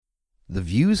The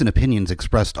views and opinions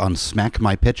expressed on Smack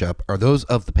My Pitch Up are those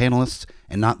of the panelists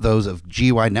and not those of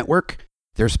GUI Network,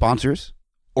 their sponsors,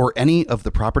 or any of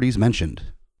the properties mentioned.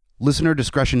 Listener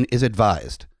discretion is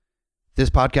advised. This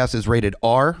podcast is rated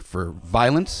R for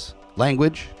violence,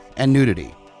 language, and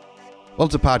nudity. Well,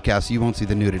 it's a podcast, so you won't see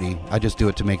the nudity. I just do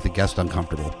it to make the guest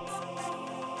uncomfortable.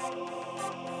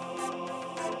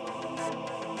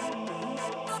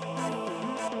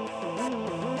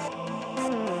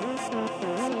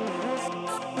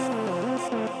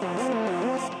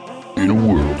 In a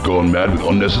world gone mad with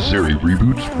unnecessary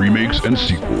reboots, remakes, and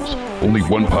sequels, only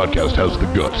one podcast has the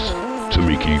guts to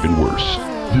make it even worse.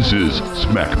 This is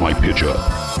Smack My Pitch Up.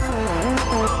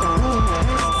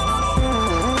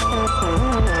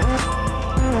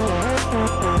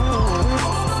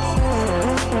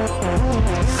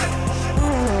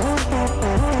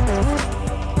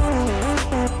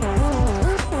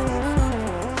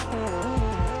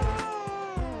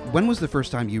 When was the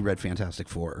first time you read Fantastic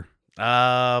Four?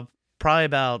 Probably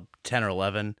about 10 or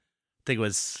 11. I think it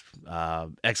was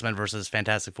X-Men versus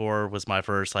Fantastic Four was my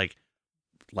first like,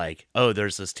 oh,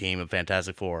 there's this team of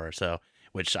Fantastic Four. So,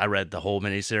 which I read the whole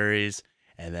miniseries,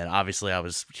 and then obviously I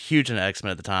was huge into X-Men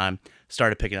at the time.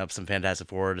 Started picking up some Fantastic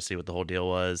Four to see what the whole deal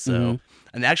was. So,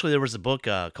 and actually there was a book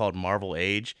called Marvel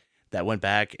Age that went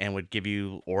back and would give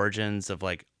you origins of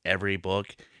like every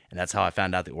book. And that's how I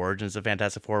found out the origins of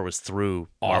Fantastic Four was through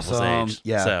Marvel's Age.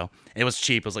 Yeah. So it was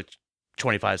cheap. It was like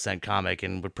 25-cent comic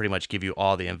and would pretty much give you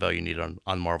all the info you need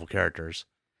on Marvel characters.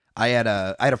 I had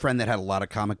a friend that had a lot of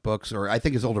comic books, or I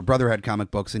think his older brother had comic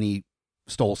books, and he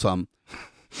stole some.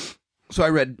 So I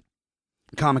read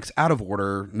comics out of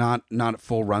order, not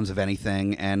full runs of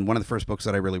anything. And one of the first books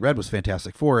that I really read was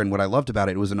Fantastic Four. And what I loved about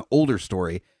it was an older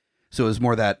story. So it was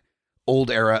more that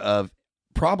old era of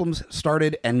problems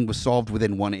started and was solved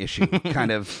within one issue kind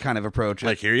of approach.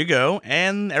 Like, here you go,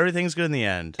 and everything's good in the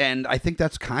end. And I think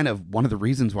that's kind of one of the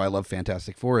reasons why I love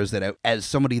Fantastic Four, is that as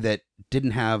somebody that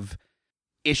didn't have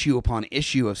issue upon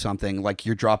issue of something, like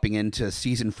you're dropping into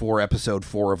season 4, episode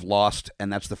 4 of Lost,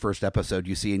 and that's the first episode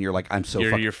you see, and you're like, I'm so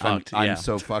fucked. You're fucked. I'm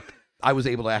so fucked. I was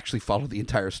able to actually follow the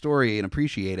entire story and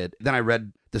appreciate it. Then I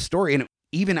read the story, and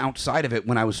even outside of it,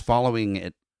 when I was following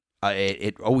it,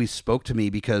 it always spoke to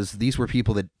me, because these were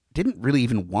people that didn't really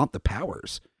even want the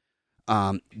powers.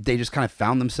 They just kind of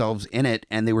found themselves in it,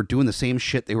 and they were doing the same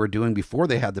shit they were doing before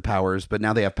they had the powers, but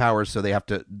now they have powers, so they have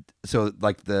to. So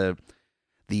like the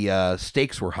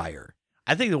stakes were higher.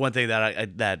 I think the one thing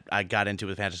that I got into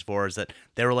with Fantastic Four is that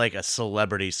they were like a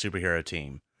celebrity superhero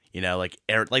team. You know, like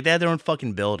they had their own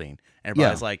fucking building.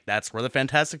 Everybody's like, that's where the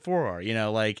Fantastic Four are. You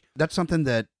know, like that's something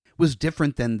that was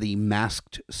different than the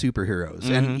masked superheroes,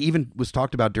 and even was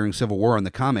talked about during Civil War in the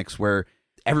comics, where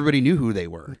everybody knew who they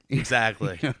were.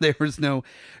 Exactly. You know, there was no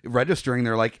registering.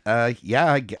 They're like,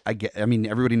 yeah, I get. I mean,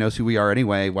 everybody knows who we are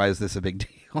anyway. Why is this a big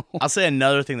deal? I'll say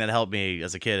another thing that helped me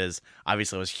as a kid is,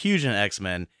 obviously I was huge in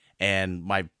X-Men, and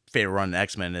my favorite run in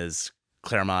X-Men is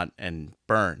Claremont and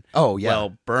Byrne. Oh, yeah.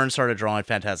 Well, Byrne started drawing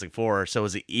Fantastic Four, so it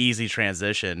was an easy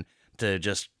transition to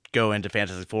just go into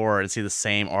Fantastic Four and see the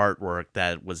same artwork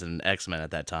that was in X-Men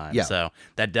at that time. Yeah. So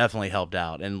that definitely helped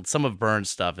out. And some of Byrne's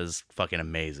stuff is fucking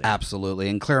amazing. Absolutely.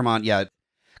 And Claremont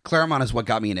is what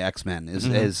got me into X-Men,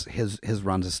 is his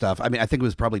runs of stuff. I mean, I think it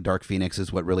was probably Dark Phoenix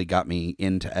is what really got me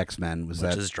into X-Men. Which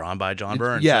is drawn by John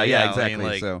Byrne. Yeah, so, exactly. I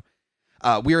mean,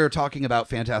 so we are talking about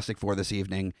Fantastic Four this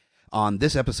evening on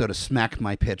this episode of Smack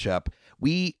My Pitch Up.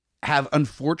 We have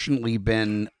unfortunately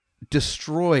been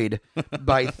destroyed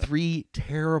by 3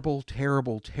 terrible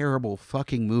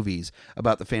fucking movies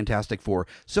about the Fantastic Four.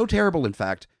 So terrible, in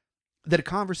fact, that a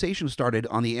conversation started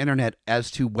on the internet as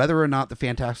to whether or not the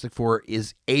Fantastic Four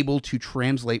is able to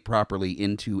translate properly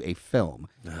into a film.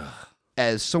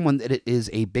 As someone that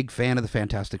is a big fan of the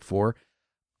Fantastic Four,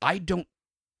 I don't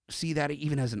see that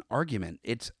even as an argument.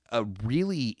 It's a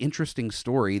really interesting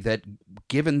story that,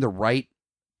 given the right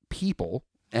people,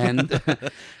 and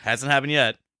hasn't happened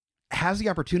yet, has the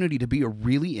opportunity to be a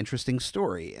really interesting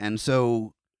story. And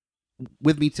so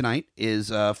with me tonight is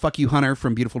Fuck You Hunter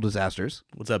from Beautiful Disasters.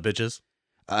 What's up, bitches?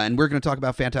 And we're going to talk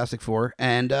about Fantastic Four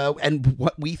and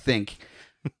what we think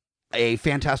a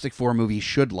Fantastic Four movie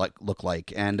should look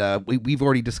like. And we've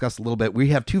already discussed a little bit.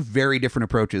 We have 2 very different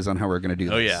approaches on how we're going to do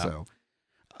this. Oh,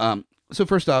 yeah. So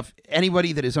first off,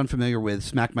 anybody that is unfamiliar with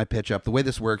Smack My Pitch Up, the way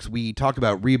this works, we talk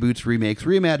about reboots, remakes,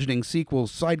 reimagining,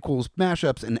 sequels, sidequels,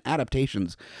 mashups, and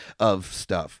adaptations of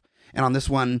stuff. And on this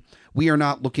one, we are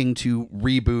not looking to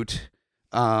reboot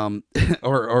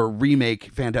or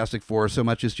remake Fantastic Four so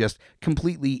much as just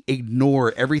completely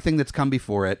ignore everything that's come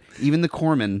before it, even the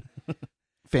Corman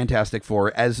Fantastic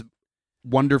Four, as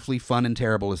wonderfully fun and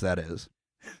terrible as that is.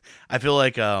 I feel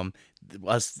like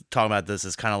us talking about this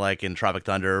is kind of like in Tropic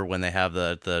Thunder when they have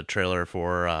the trailer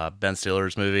for Ben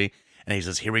Stiller's movie, and he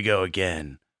says, "Here we go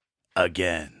again."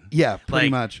 Yeah, pretty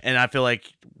Like, much. And I feel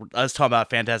like us talking about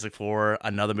Fantastic Four,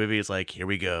 another movie is like, "Here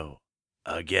we go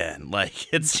again."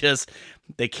 Like, it's just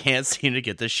they can't seem to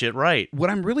get this shit right. What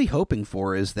I'm really hoping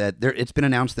for is that it's been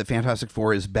announced that Fantastic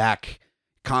Four is back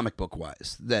comic book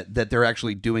wise, that they're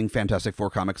actually doing Fantastic Four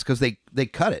comics, because they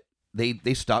cut it.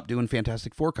 They stopped doing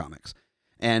Fantastic Four comics,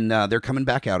 and they're coming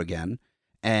back out again.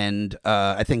 And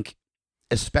I think,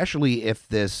 especially if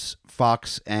this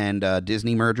Fox and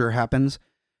Disney merger happens,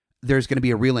 there's going to be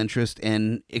a real interest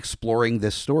in exploring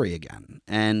this story again.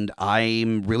 And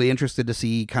I'm really interested to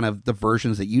see kind of the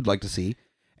versions that you'd like to see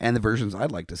and the versions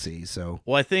I'd like to see. So,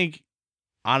 Well, I think,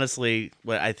 honestly,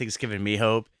 what I think is giving me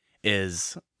hope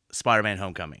is Spider-Man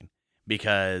Homecoming,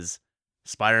 because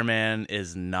Spider-Man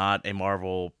is not a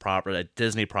Marvel property, a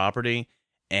Disney property,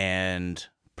 and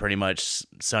pretty much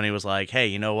Sony was like, "Hey,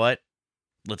 you know what?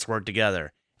 Let's work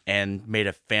together," and made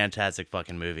a fantastic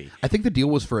fucking movie. I think the deal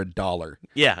was for $1.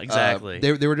 Yeah, exactly.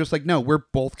 They were just like, no, we're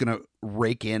both going to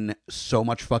rake in so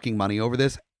much fucking money over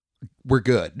this. We're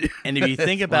good. And if you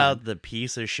think It's about fine. the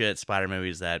piece of shit Spider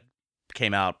movies that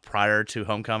came out prior to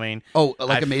Homecoming, Oh, like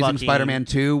I Amazing fucking- Spider-Man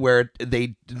 2, where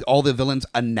all the villains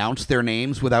announce their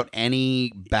names without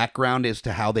any background as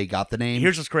to how they got the name.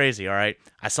 here's what's crazy, all right?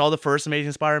 I saw the first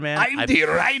Amazing Spider-Man.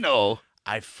 Rhino.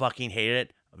 I fucking hate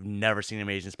it. I've never seen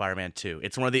Amazing Spider-Man 2.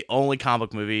 It's one of the only comic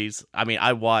book movies. I mean,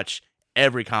 I watch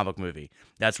every comic book movie.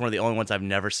 That's one of the only ones I've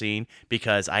never seen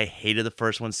because I hated the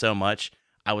first one so much.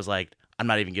 I was like, I'm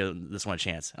not even giving this one a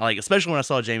chance. Like, especially when I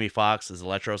saw Jamie Foxx as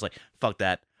Electro, I was like, fuck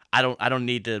that. I don't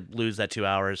need to lose that 2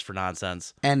 hours for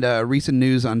nonsense. And recent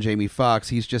news on Jamie Foxx,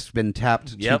 he's just been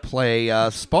tapped Yep. to play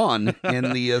Spawn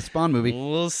in the Spawn movie.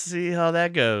 We'll see how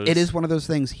that goes. It is one of those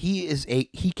things.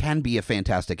 He can be a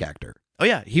fantastic actor. Oh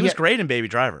yeah, he was great in Baby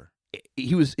Driver.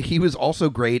 He was also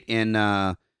great in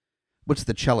what's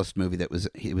the cellist movie that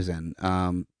he was in?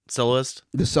 Soloist.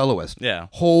 The Soloist. Yeah.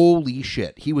 Holy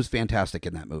shit, he was fantastic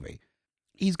in that movie.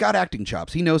 He's got acting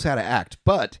chops. He knows how to act,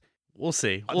 but We'll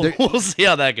see. There- We'll see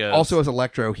how that goes. also as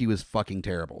Electro, he was fucking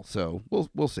terrible. So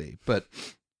we'll see. But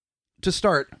to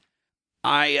start,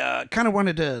 I kind of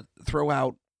wanted to throw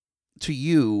out to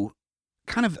you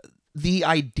kind of the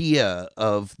idea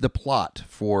of the plot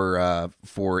for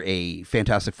a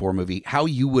Fantastic Four movie, how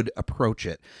you would approach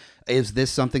it. Is this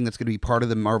something that's going to be part of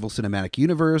the Marvel Cinematic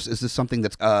Universe? Is this something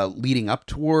that's leading up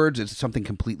towards? Is it something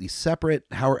completely separate?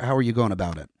 How are you going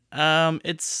about it?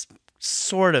 It's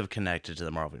sort of connected to the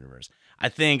Marvel Universe. I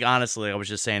think, honestly, I was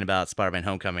just saying about Spider-Man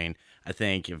Homecoming, I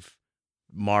think if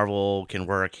Marvel can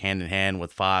work hand in hand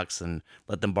with Fox and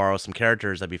let them borrow some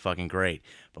characters, that'd be fucking great.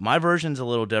 But my version's a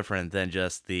little different than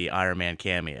just the Iron Man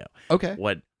cameo. Okay.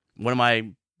 One of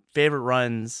my favorite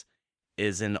runs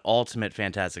is in Ultimate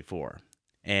Fantastic Four.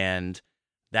 And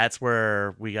that's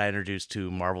where we got introduced to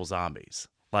Marvel Zombies.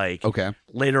 Like, Okay.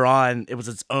 later on, it was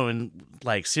its own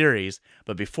like series,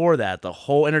 but before that, the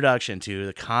whole introduction to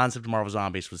the concept of Marvel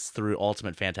Zombies was through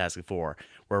Ultimate Fantastic Four,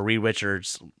 where Reed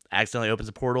Richards accidentally opens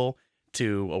a portal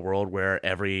to a world where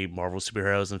every Marvel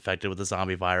superhero is infected with the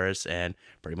zombie virus and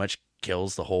pretty much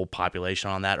kills the whole population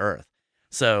on that Earth.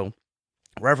 So,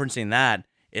 referencing that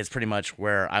is pretty much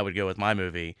where I would go with my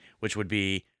movie, which would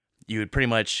be you would pretty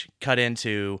much cut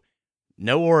into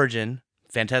no origin.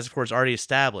 Fantastic Four is already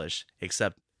established,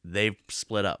 except they've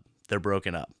split up. They're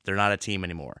broken up. They're not a team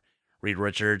anymore. Reed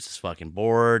Richards is fucking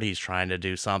bored. He's trying to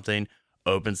do something,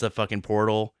 opens the fucking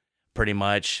portal, pretty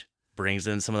much brings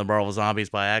in some of the Marvel Zombies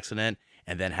by accident,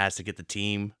 and then has to get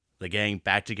the gang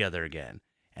back together again.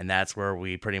 And that's where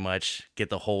we pretty much get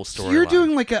the whole story. So you're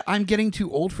doing like a I'm getting too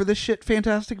old for this shit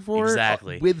Fantastic Four?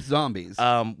 Exactly. With zombies.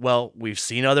 Well, we've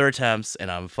seen other attempts,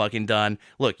 and I'm fucking done.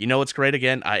 Look, you know what's great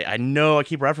again? I know I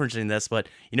keep referencing this, but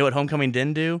you know what Homecoming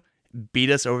didn't do? Beat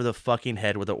us over the fucking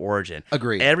head with the origin.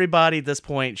 Agreed. Everybody at this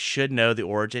point should know the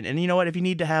origin. And you know what? If you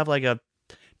need to have like a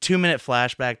 2-minute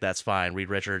flashback, that's fine. Reed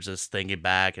Richards is thinking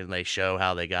back, and they show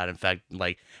how they got infected,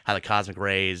 like how the cosmic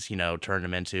rays, turned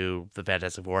them into the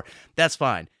Fantastic Four. That's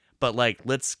fine. But like,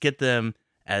 let's get them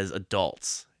as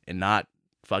adults and not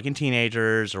fucking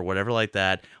teenagers or whatever like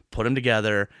that. Put them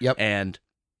together. Yep. And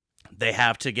they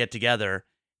have to get together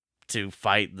to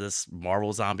fight this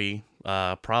Marvel zombie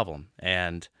problem.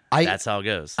 And that's how it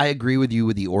goes. I agree with you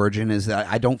with the origin, is that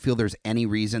I don't feel there's any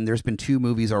reason. There's been 2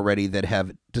 movies already that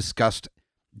have discussed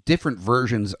different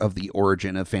versions of the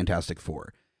origin of Fantastic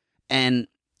Four. And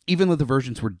even though the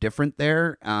versions were different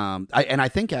there, I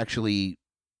think actually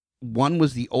one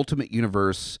was the Ultimate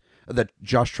Universe that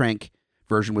Josh Trank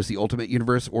version was the Ultimate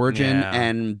Universe origin, Yeah.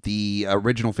 and the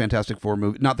original Fantastic Four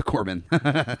movie, not the Corman.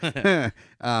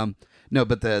 No,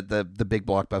 but the big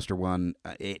blockbuster one,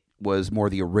 it was more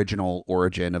the original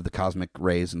origin of the cosmic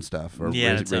rays and stuff. Or Yeah,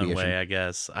 in rays- its own radiation. way, I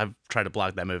guess. I've tried to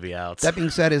block that movie out. That being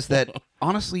said, is that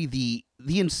honestly the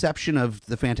inception of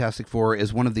the Fantastic Four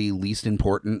is one of the least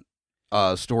important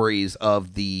stories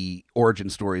of the origin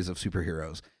stories of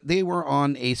superheroes. They were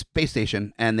on a space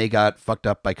station and they got fucked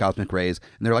up by cosmic rays,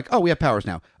 and they're like, "Oh, we have powers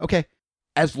now." Okay,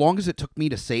 as long as it took me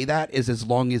to say that is as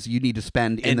long as you need to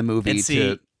spend in the movie and see,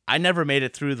 to. I never made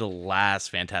it through the last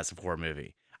Fantastic Four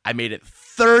movie. I made it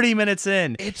 30 minutes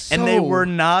in, It's and they so- were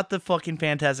not the fucking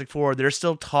Fantastic Four. They're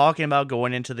still talking about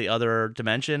going into the other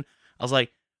dimension. I was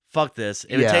like, fuck this.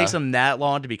 If Yeah. it takes them that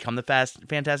long to become the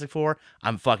Fantastic Four,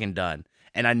 I'm fucking done.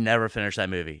 And I never finished that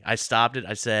movie. I stopped it.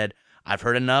 I said, I've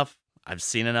heard enough. I've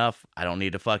seen enough. I don't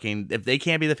need to fucking... If they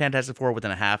can't be the Fantastic Four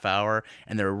within a half hour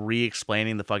and they're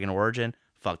re-explaining the fucking origin,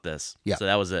 fuck this. Yeah. So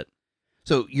that was it.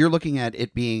 So you're looking at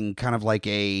it being kind of like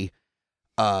a.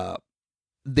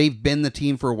 They've been the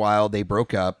team for a while. They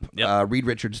broke up. Yep. Reed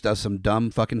Richards does some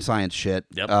dumb fucking science shit.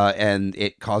 Yep. And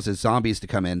it causes zombies to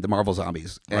come in, the Marvel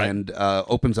zombies, Right. and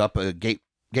opens up a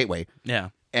gateway. Yeah.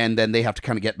 And then they have to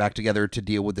kind of get back together to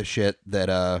deal with the shit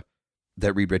that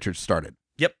Reed Richards started.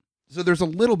 Yep. So there's a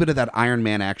little bit of that Iron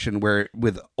Man action where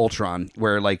with Ultron,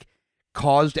 where like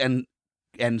caused and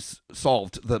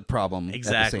solved the problem at the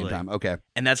Exactly. same time. Okay.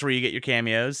 And that's where you get your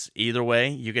cameos. Either way,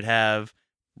 you could have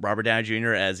Robert Downey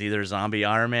Jr. as either zombie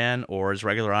Iron Man or as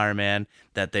regular Iron Man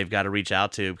that they've got to reach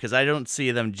out to, because I don't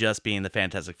see them just being the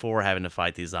Fantastic Four having to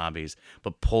fight these zombies,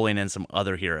 but pulling in some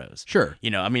other heroes. Sure.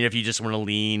 You know, I mean, if you just want to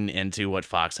lean into what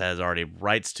Fox has already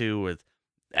rights to with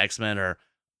X-Men or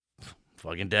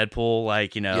fucking Deadpool,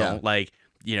 like,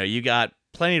 you got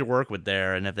plenty to work with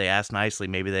there. And if they ask nicely,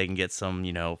 maybe they can get some,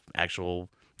 actual,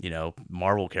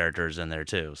 Marvel characters in there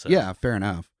too. So Yeah, fair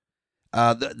enough.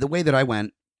 The way that I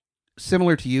went,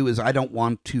 similar to you, is I don't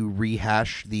want to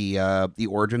rehash the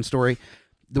origin story.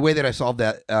 The way that I solved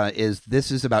that is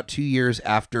this is about 2 years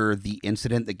after the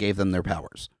incident that gave them their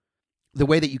powers. The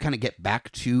way that you kind of get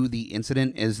back to the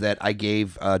incident is that I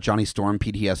gave Johnny Storm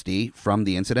PTSD from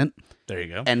the incident. there you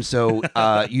go. And so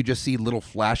you just see little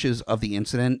flashes of the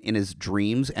incident in his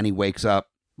dreams, and he wakes up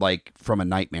like from a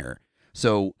nightmare.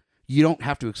 So you don't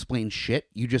have to explain shit.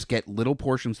 You just get little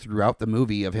portions throughout the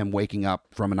movie of him waking up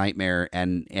from a nightmare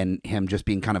and him just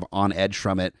being kind of on edge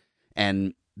from it.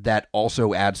 And that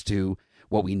also adds to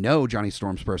what we know Johnny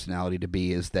Storm's personality to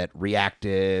be, is that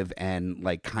reactive and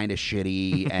like kind of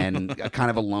shitty and kind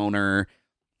of a loner.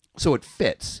 So it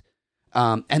fits.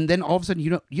 And then all of a sudden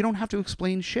you don't have to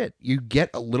explain shit. You get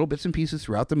a little bits and pieces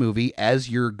throughout the movie as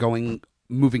you're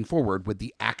moving forward with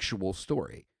the actual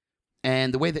story.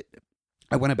 And the way that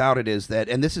I went about it is that,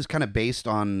 and this is kind of based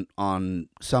on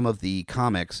some of the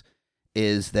comics,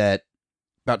 is that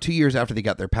about 2 years after they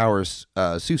got their powers,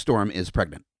 Sue Storm is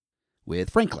pregnant with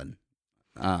Franklin.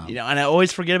 And I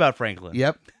always forget about Franklin.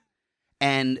 Yep.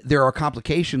 And there are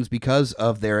complications because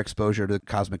of their exposure to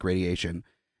cosmic radiation.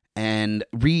 And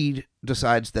Reed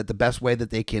decides that the best way that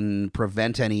they can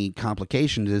prevent any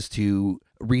complications is to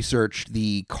research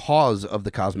the cause of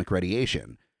the cosmic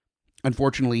radiation.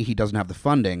 Unfortunately, he doesn't have the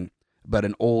funding, but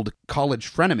an old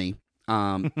college frenemy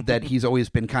that he's always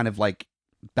been kind of like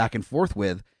back and forth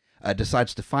with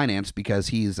decides to finance, because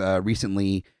he's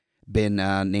recently been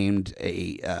named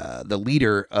the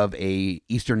leader of a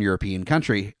Eastern European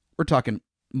country. We're talking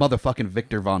motherfucking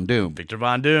Victor Von Doom. Victor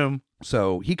Von Doom.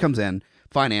 So he comes in,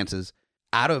 finances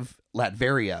out of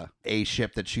Latveria a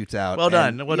ship that shoots out. Well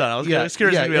done. and- Well done. I was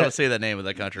curious if you'd be able to say that name of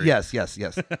that country. Yes.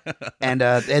 And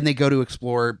they go to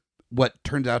explore what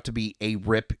turns out to be a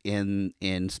rip in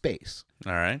space.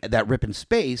 All right. That rip in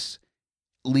space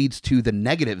leads to the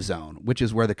negative zone, which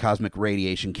is where the cosmic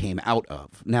radiation came out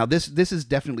of. Now, this is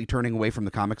definitely turning away from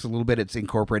the comics a little bit. It's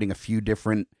incorporating a few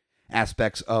different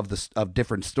aspects of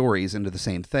different stories into the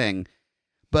same thing.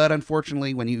 But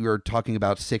unfortunately, when you are talking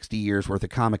about 60 years worth of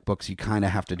comic books, you kind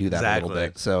of have to do that a little Exactly.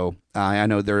 bit. So I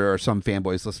know there are some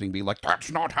fanboys listening be like, "That's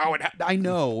not how it I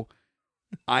know.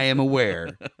 I am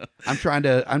aware. I'm trying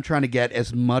to get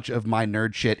as much of my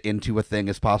nerd shit into a thing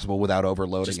as possible without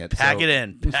overloading Just it. pack So it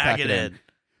in. just Pack it in.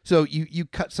 So you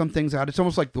cut some things out. It's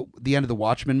almost like the end of the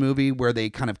Watchmen movie, where they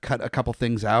kind of cut a couple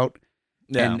things out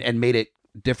Yeah. and made it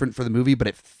different for the movie, but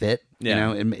it fit.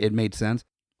 Yeah. It made sense.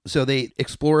 So they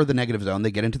explore the negative zone. They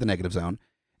get into the negative zone,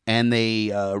 and they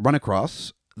run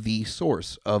across the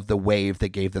source of the wave that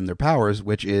gave them their powers,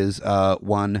 which is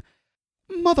one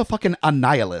motherfucking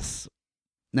Annihilus.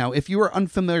 Now, if you are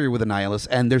unfamiliar with Annihilus,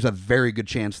 and there's a very good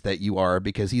chance that you are,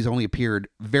 because he's only appeared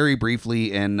very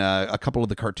briefly in a couple of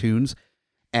the cartoons,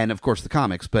 and of course the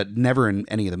comics, but never in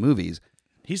any of the movies.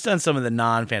 He's done some of the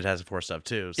non-Fantastic Four stuff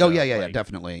too. So, yeah,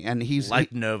 definitely. And he's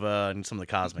like Nova and some of the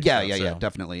cosmic yeah, stuff. Yeah,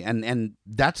 definitely. And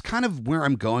that's kind of where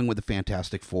I'm going with the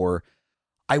Fantastic Four.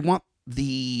 I want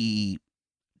the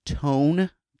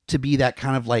tone to be that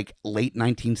kind of like late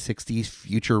 1960s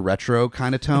future retro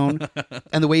kind of tone.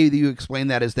 And the way that you explain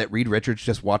that is that Reed Richards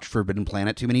just watched Forbidden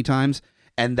Planet too many times.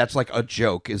 And that's like a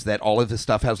joke, is that all of his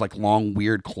stuff has like long,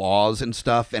 weird claws and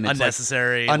stuff. And it's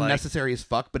unnecessary. Like, unnecessary as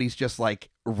fuck, but he's just like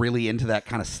really into that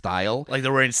kind of style. Like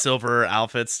they're wearing silver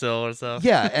outfits still or stuff.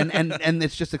 Yeah, and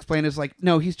it's just explained as like,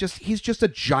 no, he's just a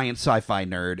giant sci-fi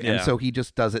nerd. And so he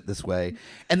just does it this way.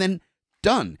 And then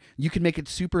done. You can make it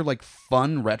super like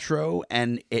fun retro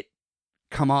and it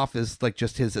come off as like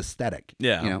just his aesthetic.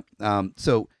 Yeah. You know?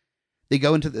 So they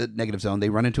go into the negative zone. They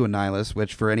run into Annihilus,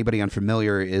 which for anybody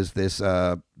unfamiliar is this,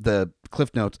 the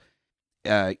Cliff Notes.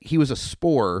 He was a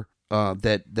spore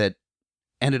that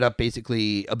ended up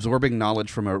basically absorbing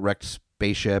knowledge from a wrecked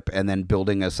spaceship and then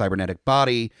building a cybernetic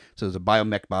body. So it was a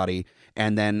biomech body,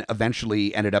 and then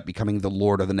eventually ended up becoming the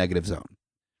Lord of the Negative Zone.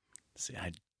 See,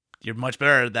 you're much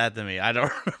better at that than me. I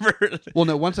don't remember. Well,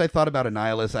 no, once I thought about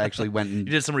Annihilus, I actually went and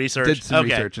you did some research.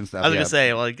 Research and stuff. I was gonna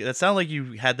say, like, it sounded like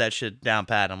you had that shit down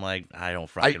pat. I'm like, I don't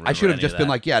fucking remember. I should have any just of been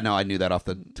that. like, yeah, no, I knew that off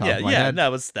the top of my head. that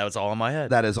was all in my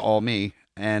head. That is all me.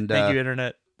 And Thank you,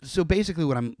 Internet. So basically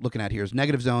what I'm looking at here is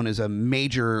Negative Zone is a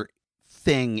major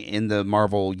thing in the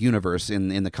Marvel universe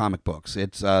in the comic books.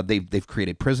 It's they've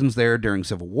created prisons there during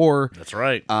Civil War. That's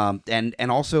right. And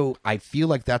also I feel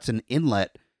like that's an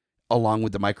inlet along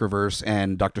with the Microverse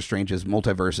and Doctor Strange's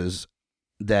multiverses,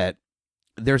 that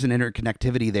there's an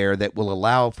interconnectivity there that will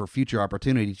allow for future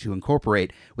opportunity to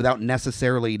incorporate without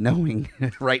necessarily knowing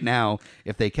right now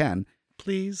if they can.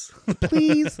 Please.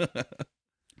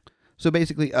 So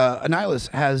basically, Annihilus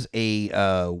has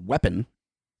a weapon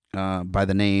by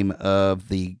the name of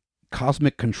the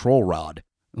Cosmic Control Rod,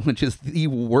 which is the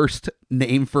worst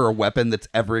name for a weapon that's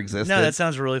ever existed. No, that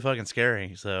sounds really fucking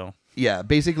scary. So yeah,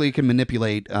 basically it can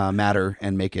manipulate matter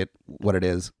and make it what it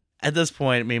is. At this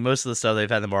point, I mean, most of the stuff they've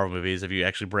had in the Marvel movies, if you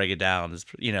actually break it down, is,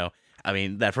 you know, I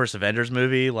mean, that first Avengers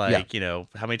movie, like, you know,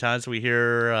 how many times do we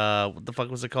hear, what the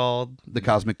fuck was it called? The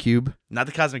Cosmic Cube? Not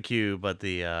the Cosmic Cube, but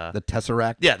the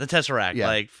Tesseract? Yeah, the Tesseract. Yeah.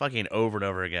 Like, fucking over and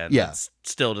over again. Yeah. It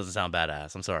still doesn't sound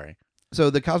badass. I'm sorry. So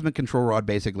the Cosmic Control Rod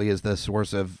basically is the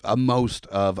source of most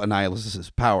of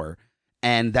Annihilus's power.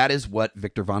 And that is what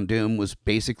Victor Von Doom was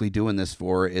basically doing this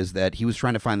for, is that he was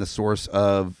trying to find the source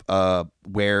of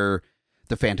where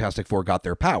the Fantastic Four got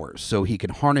their powers, so he can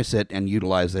harness it and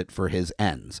utilize it for his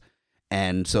ends.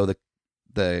 And so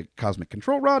the Cosmic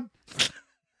Control Rod,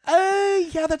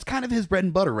 yeah, that's kind of his bread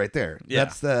and butter right there. Yeah.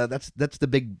 That's the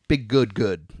big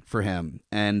good for him.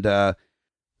 And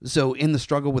so in the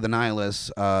struggle with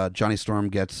Annihilus, Johnny Storm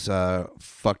gets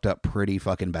fucked up pretty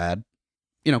fucking bad.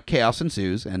 You know, chaos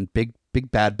ensues and big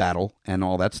bad battle and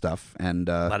all that stuff. And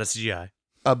A lot of CGI.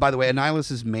 by the way,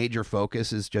 Annihilus's major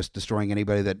focus is just destroying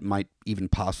anybody that might even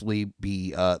possibly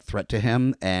be a threat to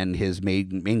him, and his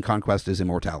main conquest is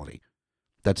immortality.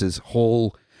 That's his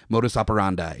whole modus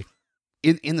operandi.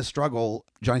 In the struggle,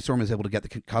 Johnny Storm is able to get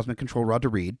the Cosmic Control Rod to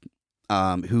Reed,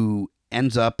 who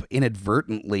ends up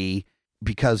inadvertently,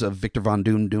 because of Victor Von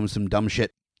Doom doing some dumb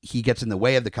shit, he gets in the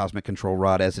way of the Cosmic Control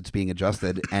Rod as it's being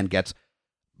adjusted and gets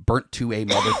burnt to a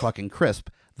motherfucking crisp.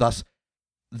 Thus,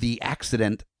 the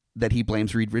accident that he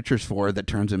blames Reed Richards for that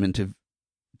turns him into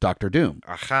Doctor Doom.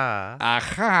 Aha.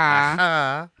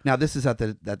 Now, this is at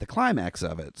the climax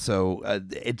of it. So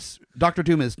it's Doctor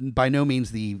Doom is by no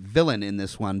means the villain in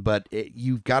this one, but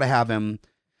you've got to have him.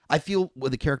 I feel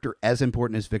with a character as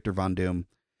important as Victor Von Doom,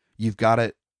 you've got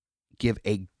to give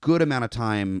a good amount of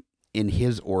time in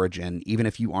his origin, even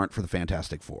if you aren't for the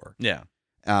Fantastic Four. Yeah.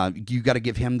 You got to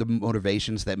give him the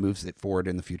motivations that moves it forward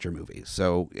in the future movies.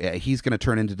 So he's going to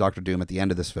turn into Doctor Doom at the end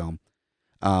of this film.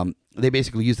 They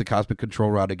basically use the Cosmic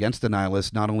Control Rod against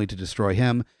Annihilus, not only to destroy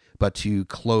him, but to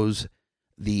close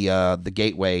the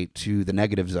gateway to the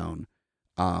Negative Zone.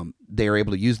 They are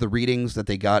able to use the readings that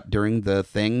they got during the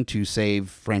thing to save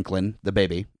Franklin, the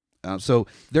baby. So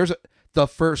there's the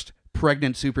first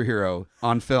pregnant superhero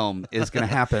on film is going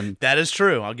to happen. That is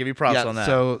true. I'll give you props on that.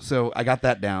 So I got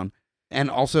that down. And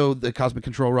also the Cosmic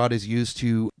Control Rod is used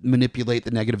to manipulate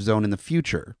the Negative Zone in the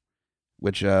future,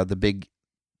 which the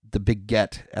big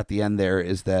get at the end there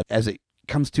is that as it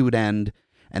comes to an end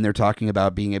and they're talking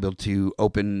about being able to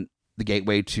open the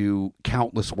gateway to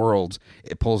countless worlds,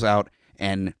 it pulls out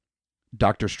and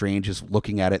Doctor Strange is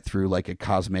looking at it through like a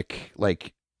cosmic,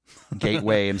 like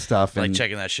gateway and stuff, Like and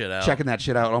checking that shit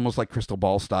out, almost like Crystal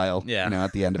Ball style. Yeah.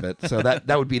 At the end of it. So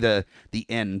that would be the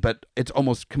end, but it's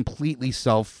almost completely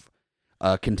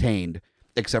self-contained,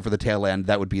 except for the tail end.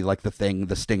 That would be like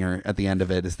the stinger at the end of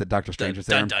it is that Doctor Strange is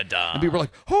there. Dun, dun, dun. And people are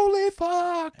like, "Holy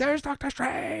fuck, there's Doctor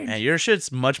Strange!" And your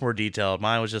shit's much more detailed.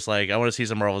 Mine was just like, I want to see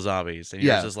some Marvel Zombies. And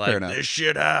yours just fair like, enough. this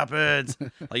shit happens.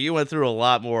 Like, you went through a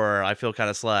lot more. I feel kind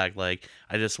of slack. Like,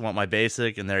 I just want my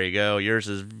basic, and there you go. Yours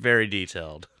is very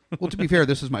detailed. Well, to be fair,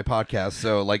 this is my podcast,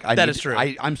 so like That is true.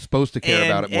 I'm supposed to care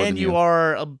about it more and than you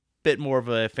are a bit more of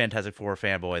a Fantastic Four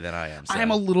fanboy than I am. So. I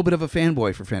am a little bit of a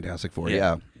fanboy for Fantastic Four.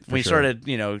 Yeah. When you started,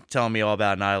 telling me all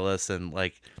about Nihilus, and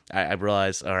like, I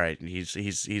realized, all right,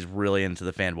 he's really into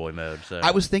the fanboy mode. So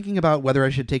I was thinking about whether I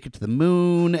should take it to the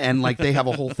moon, and like they have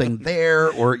a whole thing there,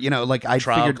 or like I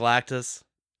Trial figured. Galactus.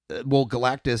 Well,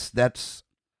 Galactus.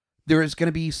 There is going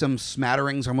to be some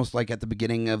smatterings, almost like at the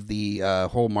beginning of the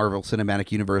whole Marvel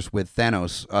Cinematic Universe with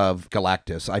Thanos of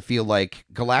Galactus. I feel like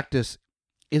Galactus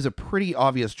is a pretty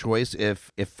obvious choice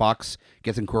if Fox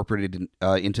gets incorporated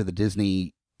into the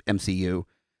Disney MCU.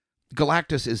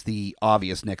 Galactus is the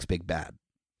obvious next big bad.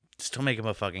 Still make him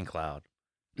a fucking cloud.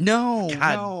 No,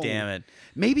 God damn it.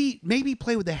 Maybe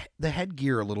play with the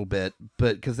headgear a little bit,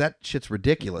 but because that shit's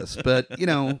ridiculous. But You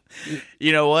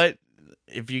know what?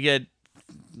 If you get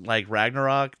like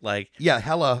Ragnarok, like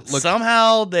Hela. Look,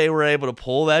 somehow they were able to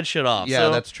pull that shit off. yeah,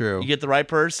 So that's true. you get the right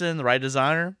person, the right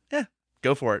designer. Yeah,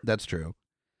 go for it. That's true.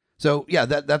 So yeah,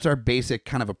 that's our basic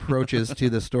kind of approaches to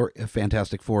the story of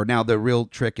Fantastic Four. Now the real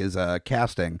trick is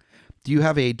casting. Do you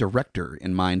have a director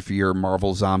in mind for your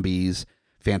Marvel Zombies,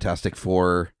 Fantastic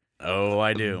Four? Oh,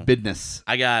 I do. Business.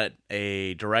 I got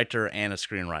a director and a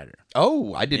screenwriter.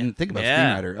 Oh, I didn't think about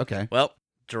screenwriter. Okay. Well,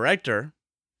 director,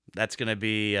 that's going to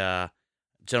be a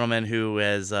gentleman who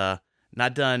has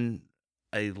not done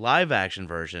a live action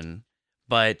version,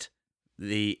 but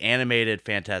the animated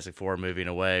Fantastic Four movie in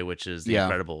a way, which is The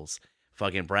Incredibles.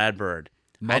 Fucking Brad Bird.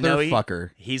 Motherfucker.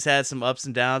 He's had some ups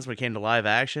and downs when it came to live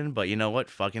action, but you know what?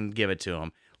 Fucking give it to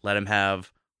him. Let him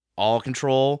have all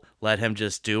control. Let him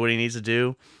just do what he needs to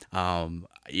do. I'm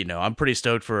pretty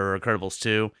stoked for Incredibles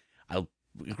 2.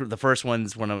 The first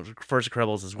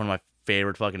Incredibles is one of my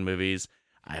favorite fucking movies.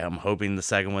 I am hoping the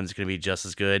second one's going to be just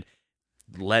as good.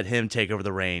 Let him take over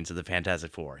the reins of the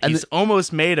Fantastic Four. He's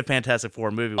almost made a Fantastic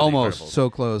Four movie with almost Incredibles. So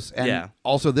close. And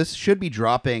also, this should be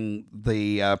dropping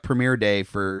the premiere day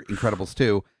for Incredibles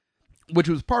 2, which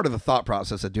was part of the thought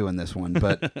process of doing this one.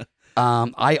 But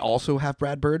I also have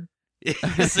Brad Bird.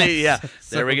 See, yeah,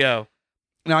 there we go.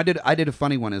 No, I did a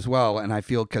funny one as well, and I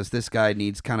feel because this guy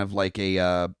needs kind of like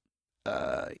a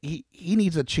he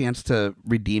needs a chance to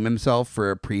redeem himself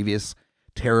for a previous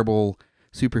terrible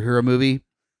superhero movie.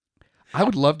 I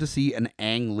would love to see an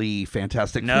Ang Lee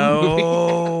Fantastic Four movie.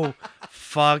 No,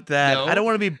 fuck that. No? I don't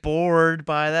want to be bored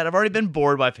by that. I've already been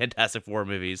bored by Fantastic Four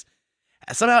movies.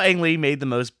 Somehow Ang Lee made the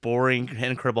most boring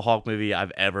Incredible Hulk movie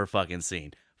I've ever fucking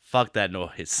seen. Fuck that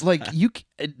noise. Like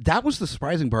that was the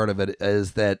surprising part of it,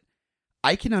 is that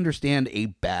I can understand a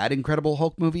bad Incredible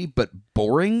Hulk movie, but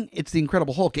boring. It's the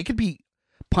Incredible Hulk. It could be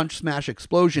punch, smash,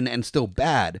 explosion, and still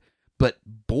bad, but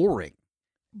boring.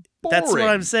 That's what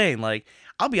I'm saying. Like,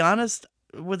 I'll be honest,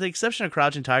 with the exception of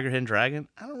Crouching Tiger, Hidden Dragon,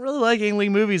 I don't really like Ang Lee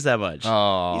movies that much.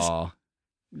 Oh,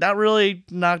 that really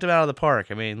knocked him out of the park.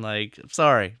 I mean, like,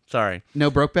 sorry.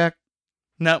 No Brokeback?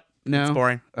 Nope. No, it's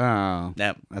boring. Oh,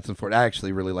 Nope. That's unfortunate. I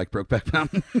actually really like Brokeback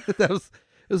Mountain.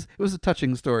 It was a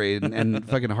touching story and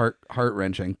fucking heart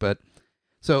wrenching. But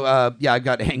so I've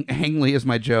got Ang Lee as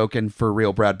my joke, and for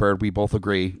real, Brad Bird, we both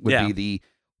agree would be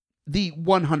the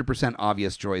 100%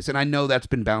 obvious choice. And I know that's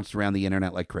been bounced around the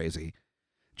internet like crazy.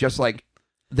 Just like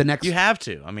the next, you have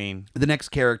to. I mean, the next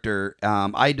character,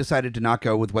 I decided to not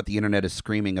go with what the internet is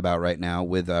screaming about right now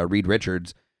with Reed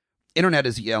Richards. Internet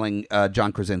is yelling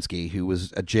John Krasinski, who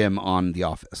was a Jim on The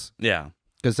Office. Yeah.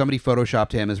 Because somebody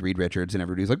photoshopped him as Reed Richards, and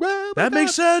everybody's like, "Well, that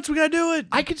makes sense. We gotta do it."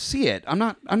 I could see it. I'm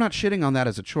not shitting on that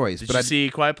as a choice. Did but you see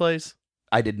Quiet Place?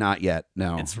 I did not yet.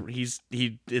 No. It's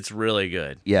really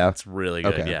good. Yeah. It's really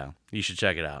good. Okay. Yeah. You should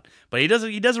check it out. But he does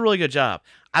a really good job.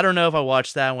 I don't know if I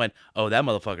watched that and went, "Oh, that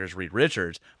motherfucker's Reed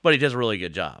Richards," but he does a really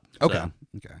good job. Okay. So.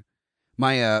 Okay.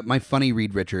 My funny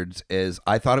Reed Richards is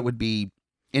I thought it would be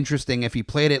interesting if he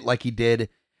played it like he did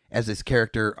as his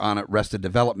character on Arrested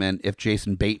Development, if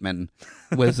Jason Bateman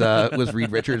was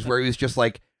Reed Richards, where he was just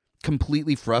like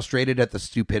completely frustrated at the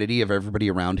stupidity of everybody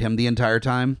around him the entire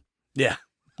time. Yeah.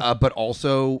 But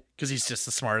also because he's just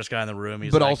the smartest guy in the room.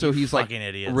 He's he's like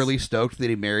idiots. really stoked that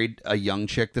he married a young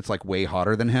chick that's like way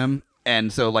hotter than him,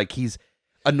 and so like he's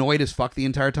annoyed as fuck the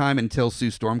entire time until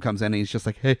Sue Storm comes in and he's just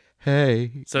like, hey.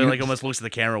 So You he know, like almost looks at the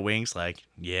camera, winks, like,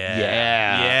 yeah.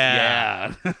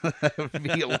 yeah. That would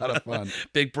be a lot of fun.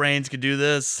 Big brains could do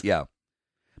this. Yeah.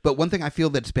 But one thing I feel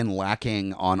that's been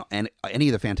lacking on any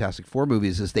of the Fantastic Four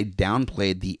movies is they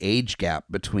downplayed the age gap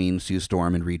between Sue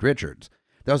Storm and Reed Richards.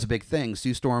 That was a big thing.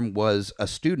 Sue Storm was a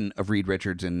student of Reed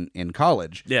Richards in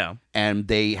college. Yeah. And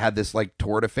they had this like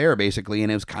torrid affair basically,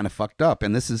 and it was kind of fucked up.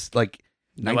 And this is like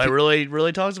Nobody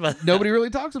really talks about that. Nobody really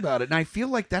talks about it. And I feel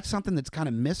like that's something that's kind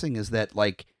of missing, is that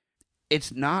like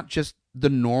it's not just the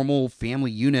normal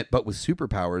family unit but with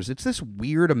superpowers. It's this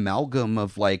weird amalgam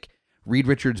of like Reed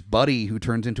Richards' buddy who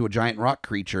turns into a giant rock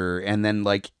creature, and then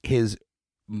like his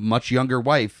much younger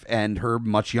wife and her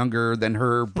much younger than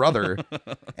her brother.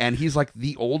 And he's like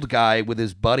the old guy with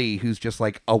his buddy who's just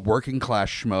like a working class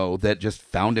schmo that just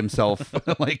found himself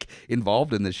like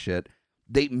involved in this shit.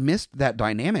 They missed that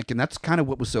dynamic, and that's kind of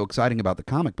what was so exciting about the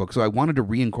comic book. So I wanted to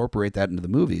reincorporate that into the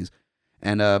movies.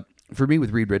 And for me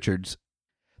with Reed Richards,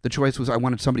 the choice was I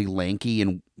wanted somebody lanky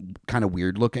and kind of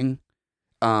weird looking.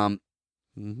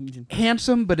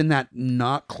 Handsome, but in that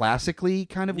not classically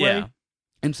kind of way. Yeah.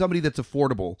 And somebody that's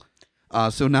affordable.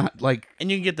 So not like... And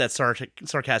you can get that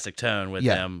sarcastic tone with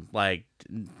Yeah. him. Like,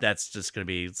 that's just going to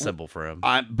be simple for him.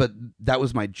 But that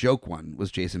was my joke one,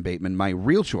 was Jason Bateman. My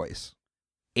real choice,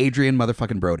 Adrian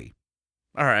motherfucking Brody.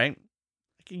 All right.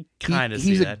 I can kind of see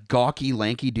He's that. a gawky,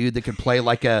 lanky dude that could play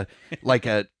like a Like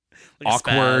a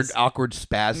spaz. awkward,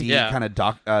 spazzy Yeah. kind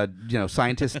of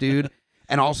scientist dude.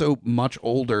 And also much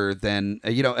older than,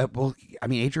 well, I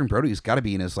mean, Adrian Brody's got to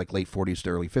be in his like late 40s to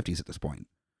early 50s at this point.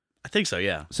 I think so,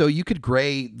 yeah. So you could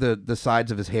gray the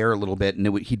sides of his hair a little bit,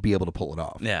 and he'd be able to pull it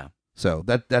off. Yeah. So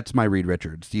that's my Reed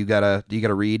Richards. Do you got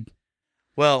a Reed?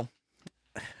 Well,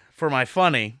 for my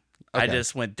funny, I Okay.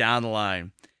 just went down the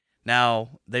line.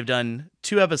 Now, they've done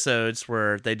 2 episodes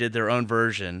where they did their own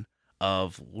version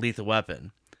of Lethal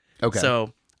Weapon. Okay.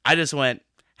 So I just went,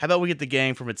 how about we get the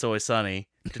gang from It's Always Sunny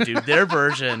to do their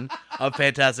version of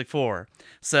Fantastic Four?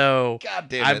 So God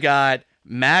damn I've it. got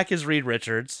Mac as Reed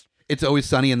Richards. It's Always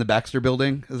Sunny in the Baxter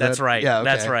Building. Is That's that? right. Yeah, okay.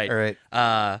 That's right. All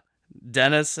right.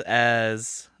 Dennis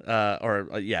as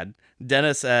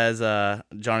Dennis as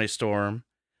Johnny Storm,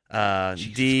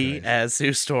 Jesus D Christ. as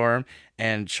Sue Storm,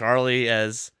 and Charlie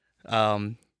as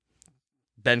Ben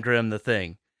Grimm the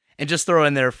Thing, and just throw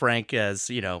in there Frank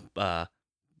as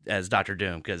as Doctor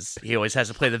Doom, because he always has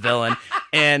to play the villain,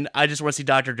 and I just want to see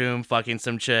Doctor Doom fucking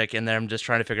some chick, and then I'm just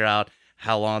trying to figure out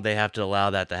how long they have to allow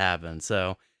that to happen.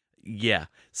 So yeah.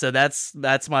 So that's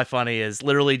my funny, is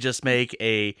literally just make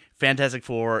a Fantastic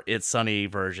Four It's Sunny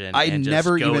version and just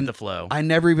go with the flow. I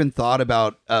never even thought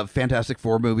about a Fantastic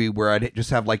Four movie where I'd just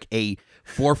have like a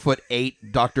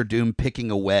 4'8" Doctor Doom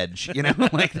picking a wedge.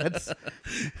 Like that's.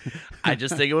 I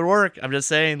just think it would work. I'm just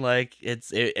saying, like,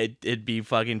 it'd be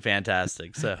fucking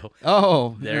fantastic. So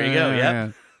Oh, There you go,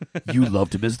 yep. yeah. You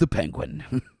loved him as the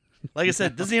Penguin. like I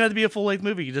said, it doesn't even have to be a full length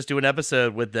movie. You can just do an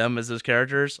episode with them as those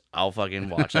characters. I'll fucking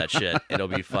watch that shit. It'll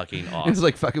be fucking awesome. It's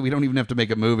like, fuck it, we don't even have to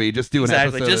make a movie. Just do an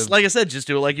Exactly. episode. Just like I said, just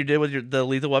do it like you did with the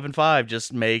Lethal Weapon 5.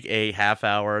 Just make a half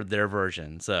hour their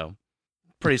version. So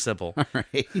pretty simple. All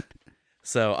right.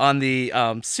 So on the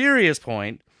serious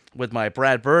point with my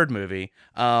Brad Bird movie,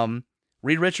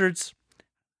 Reed Richards,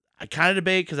 I kind of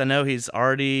debate because I know he's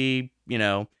already,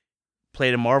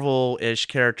 played a Marvel-ish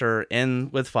character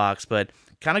with Fox, but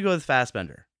kind of go with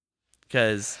Fassbender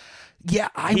because Yeah,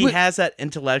 he has that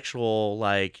intellectual,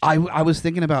 like... I was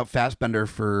thinking about Fassbender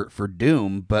for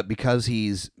Doom, but because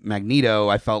he's Magneto,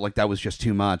 I felt like that was just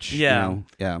too much. Yeah.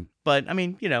 Yeah. But, I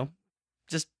mean,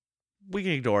 just... We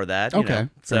can ignore that. Okay, fair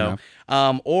So,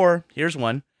 or here's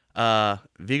one.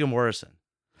 Viggo Morrison.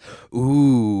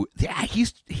 Ooh, yeah. I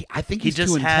think He he's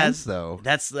just too intense, has- though.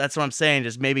 That's what I'm saying.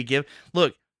 Just maybe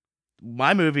look,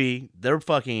 my movie, they're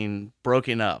fucking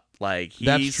broken up. Like,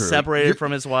 That's he's true. separated You're-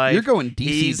 from his wife. You're going DC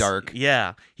He's- dark.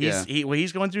 Yeah. Yeah.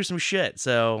 He's going through some shit.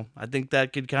 So I think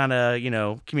that could kind of,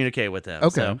 communicate with him.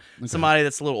 Okay. So Okay. somebody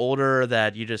that's a little older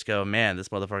that you just go, man, this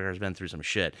motherfucker has been through some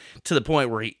shit, to the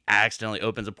point where he accidentally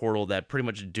opens a portal that pretty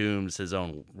much dooms his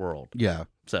own world. Yeah.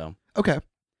 So Okay.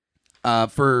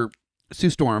 For Sue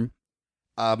Storm,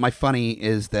 my funny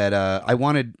is that I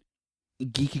wanted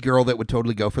geeky girl that would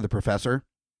totally go for the professor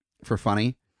for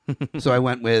funny. So I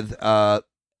went with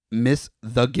Miss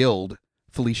the Guild,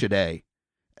 Felicia Day,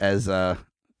 as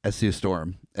Sue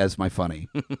Storm as my funny.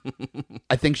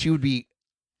 I think she would be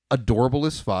adorable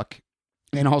as fuck,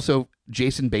 and also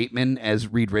Jason Bateman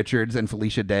as Reed Richards and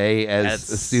Felicia Day as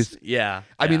Sue. yeah.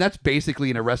 I mean, that's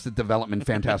basically an Arrested Development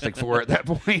Fantastic Four at that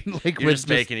point. Like, You're with just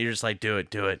making. You're just like, do it.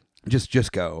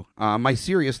 Just go. My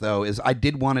serious though is I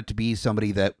did want it to be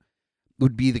somebody that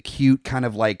would be the cute kind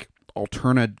of like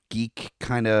alternate geek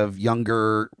kind of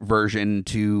younger version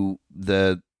to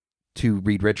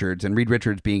Reed Richards, and Reed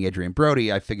Richards being Adrian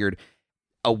Brody. I figured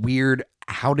a weird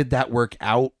how did that work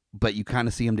out, but you kind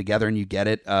of see them together and you get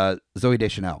it. Zooey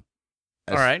Deschanel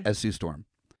as Sue Storm.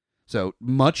 So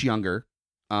much younger,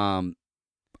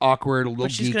 awkward, a little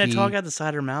But she's geeky. going to talk out the side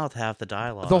of her mouth half the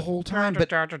dialogue. The whole time,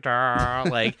 but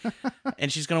like,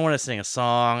 and she's going to want to sing a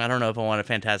song. I don't know if I want a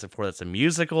Fantastic Four that's a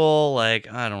musical.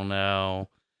 Like, I don't know.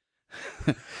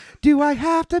 Do I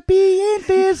have to be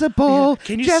invisible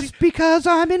Can you just because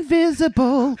I'm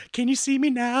invisible? Can you see me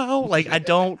now? Like, I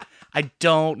don't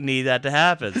need that to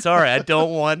happen. Sorry, I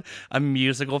don't want a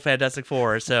musical Fantastic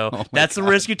Four. So that's the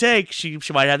risk you take. She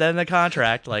might have that in the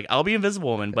contract. Like, I'll be Invisible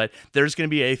Woman, but there's going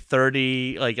to be a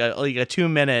 30, like a 2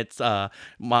 minutes,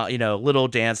 little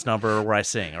dance number where I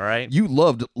sing. All right. You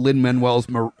loved Lin-Manuel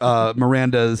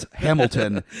Miranda's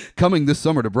Hamilton. Coming this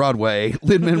summer to Broadway,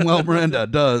 Lin-Manuel Miranda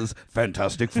does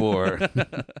Fantastic Four.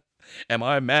 Am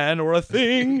I a man or a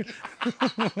thing?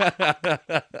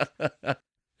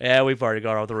 Yeah, we've already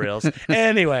got off the rails.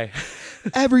 Anyway.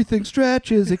 Everything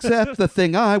stretches except the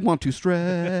thing I want to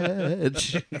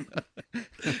stretch.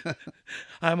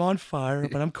 I'm on fire,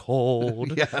 but I'm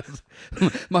cold. Yes.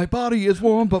 My body is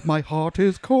warm, but my heart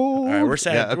is cold. All right, we're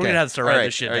going to have to start writing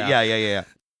this shit down. Yeah.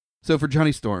 So for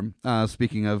Johnny Storm,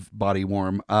 speaking of body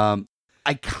warm, the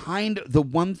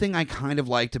one thing I kind of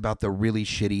liked about the really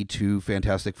shitty 2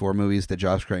 Fantastic Four movies that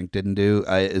Josh Trank didn't do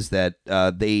is that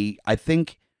they, I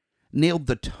think, nailed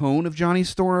the tone of Johnny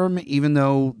Storm, even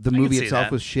though the movie itself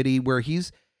was shitty, where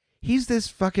he's this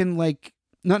fucking, like,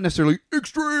 not necessarily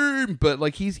extreme, but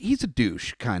like he's a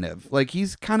douche kind of. Like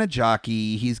he's kind of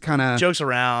jockey, he's kind of jokes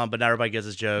around, but not everybody gets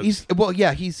his jokes.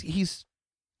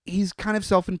 He's kind of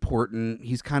self-important,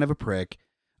 he's kind of a prick.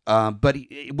 But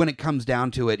when it comes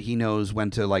down to it, he knows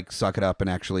when to like suck it up and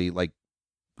actually like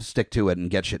stick to it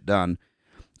and get shit done.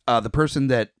 The person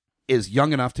that is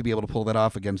young enough to be able to pull that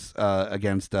off against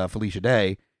Felicia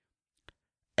Day,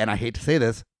 and I hate to say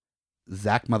this,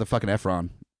 Zac motherfucking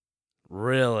Efron.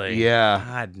 Really? Yeah.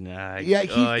 God, no.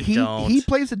 He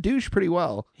plays a douche pretty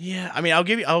well. Yeah, I mean,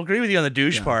 I'll agree with you on the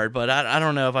douche part, but I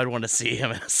don't know if I'd want to see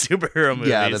him in a superhero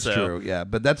movie. Yeah, that's true. Yeah,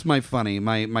 but that's my funny.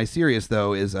 My serious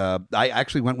though is I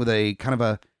actually went with a kind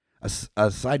of a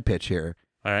side pitch here.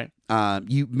 All right.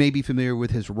 You may be familiar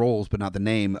with his roles, but not the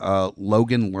name.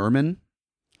 Logan Lerman.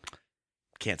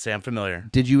 Can't say I'm familiar.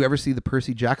 Did you ever see the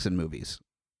Percy Jackson movies?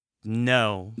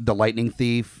 No. The Lightning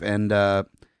Thief, and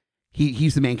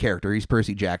he's the main character. He's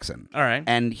Percy Jackson. All right.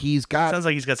 And he's got... Sounds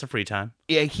like he's got some free time.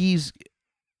 Yeah, he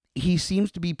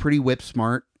seems to be pretty whip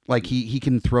smart. Like, he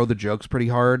can throw the jokes pretty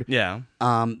hard. Yeah.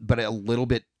 But a little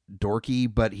bit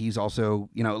dorky, but he's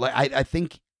also, like I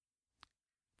think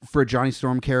for a Johnny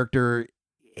Storm character,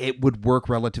 it would work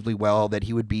relatively well that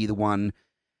he would be the one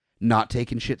not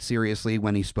taking shit seriously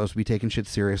when he's supposed to be taking shit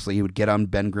seriously. He would get on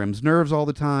Ben Grimm's nerves all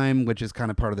the time, which is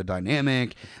kind of part of the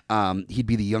dynamic. He'd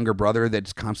be the younger brother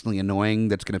that's constantly annoying,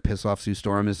 that's going to piss off Sue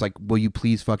Storm. It's like, will you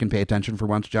please fucking pay attention for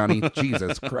once, Johnny?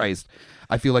 Jesus Christ.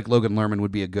 I feel like Logan Lerman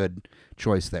would be a good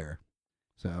choice there.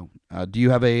 So, do you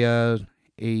have a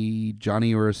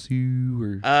Johnny or a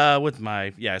Sue?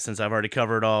 Or since I've already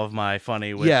covered all of my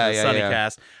funny with the Sunny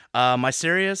cast. My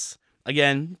serious,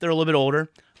 again, they're a little bit older.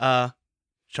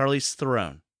 Charlize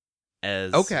Theron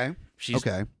she's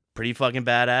pretty fucking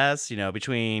badass,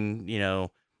 between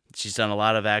she's done a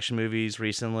lot of action movies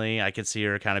recently. I could see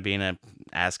her kind of being an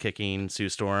ass-kicking Sue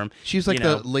Storm. She's like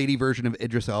the lady version of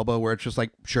Idris Elba, where it's just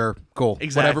like, sure, cool,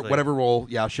 exactly, whatever role,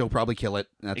 yeah, she'll probably kill it.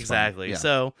 That's exactly. Yeah.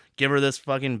 So give her this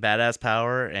fucking badass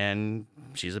power, and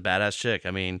she's a badass chick.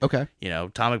 I mean,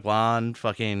 Atomic Blonde,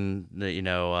 fucking,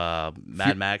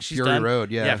 Mad Max. She's Fury Road,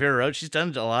 Fury Road. She's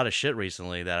done a lot of shit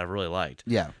recently that I've really liked.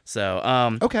 Yeah. So,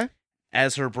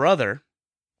 as her brother,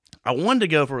 I wanted to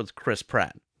go for Chris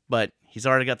Pratt, but he's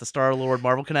already got the Star-Lord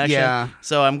Marvel connection. Yeah.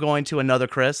 So I'm going to another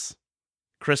Chris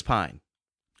Pine.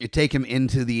 You take him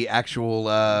into the actual...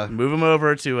 Move him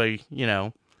over to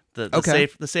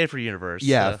the safer universe.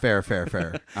 Yeah, fair.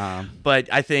 But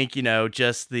I think,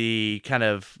 just the kind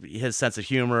of his sense of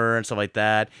humor and stuff like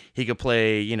that, he could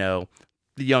play, the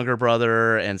younger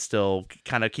brother and still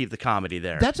kind of keep the comedy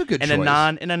there. That's a good choice. In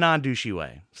a non-douchey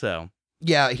way. So...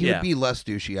 Yeah, he would be less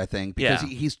douchey, I think, because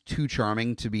he's too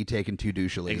charming to be taken too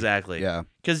douchily. Exactly. Yeah.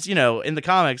 Because, in the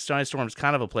comics, Johnny Storm's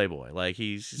kind of a playboy. Like,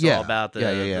 he's all about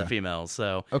the females.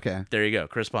 So, there you go,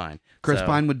 Chris Pine. Chris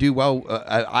Pine would do well.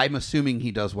 I'm assuming he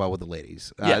does well with the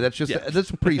ladies. That's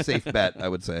a pretty safe bet, I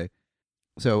would say.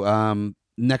 So,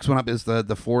 Next one up is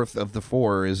the fourth of the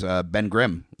four is Ben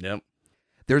Grimm. Yep.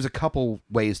 There's a couple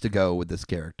ways to go with this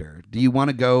character. Do you want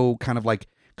to go kind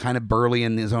of burly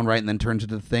in his own right and then turn to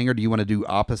the Thing, or do you want to do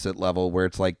opposite level where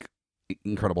it's like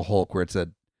Incredible Hulk, where it's a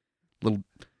little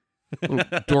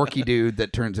dorky dude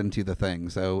that turns into the Thing?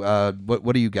 So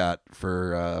what do you got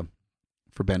for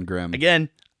Ben Grimm? Again,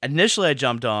 initially I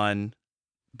jumped on,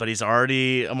 but he's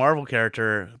already a Marvel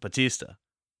character, Batista.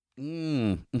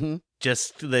 Mm-hmm.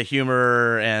 Just the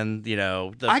humor and,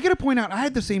 I gotta point out, I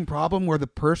had the same problem where the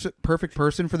perfect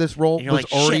person for this role You're was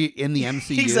like, already shit. in the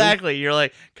MCU. Exactly. You're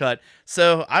like, cut.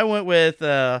 So I went with,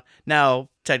 now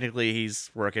technically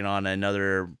he's working on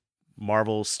another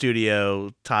Marvel studio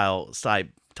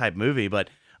type movie, but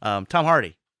Tom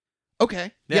Hardy.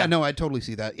 Okay. Yeah. Yeah, no, I totally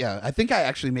see that. Yeah, I think I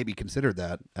actually maybe considered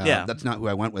that. Yeah. That's not who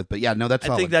I went with, but yeah, no, that's I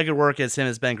solid. think that could work as him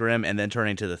as Ben Grimm and then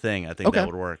turning to the Thing. I think Okay. that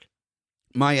would work.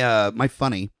 My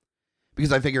funny,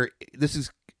 because I figure this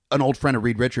is an old friend of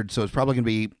Reed Richards, so it's probably going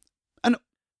to be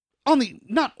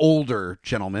not older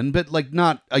gentleman, but like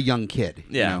not a young kid.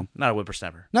 Yeah. You know? Not a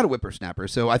whippersnapper. Not a whippersnapper.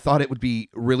 So I thought it would be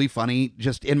really funny.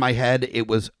 Just in my head, it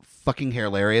was fucking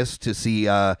hilarious to see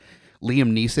Liam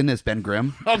Neeson as Ben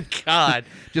Grimm. Oh, God.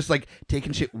 Just like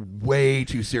taking shit way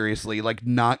too seriously. Like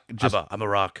not just. I'm a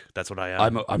rock. That's what I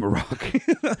am. I'm a rock.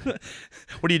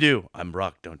 What do you do? I'm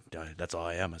rock. Don't. That's all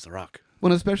I am is a rock.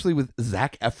 Well, especially with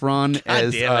Zac Efron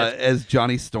as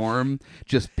Johnny Storm,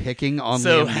 just picking on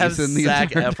So Liam have Neeson the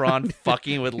Zac entire Efron time.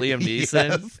 fucking with Liam Neeson?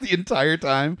 Yes, the entire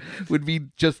time would be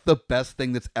just the best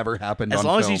thing that's ever happened As on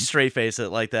long as film. you straight face it,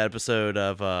 like that episode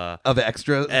of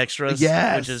Extras. Extras,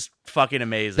 which is fucking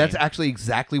amazing. That's actually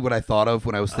exactly what I thought of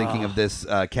when I was thinking of this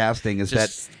casting. Is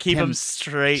just that keep him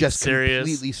straight, just serious,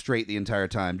 completely straight the entire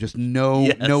time, just no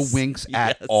Yes, winks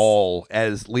at yes. all,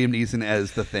 as Liam Neeson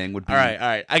as the Thing would be. All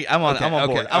right. I'm on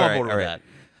board. I'm on board with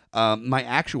that. My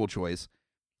actual choice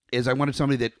is I wanted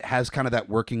somebody that has kind of that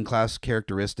working class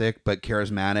characteristic, but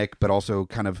charismatic, but also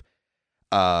kind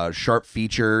of sharp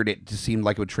featured. It just seemed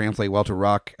like it would translate well to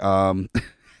rock.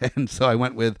 And so I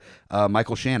went with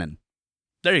Michael Shannon.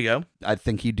 There you go. I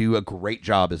think he'd do a great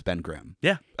job as Ben Grimm.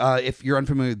 Yeah. If you're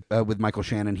unfamiliar with Michael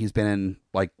Shannon, he's been in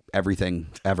like everything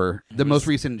ever. The most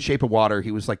recent Shape of Water,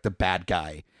 he was like the bad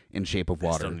guy in Shape of I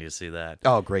Water. still need to see that.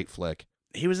 Oh, great flick.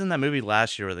 He was in that movie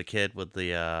last year with the kid with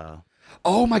the.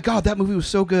 Oh my God, that movie was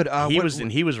so good. He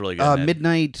was really good. in it.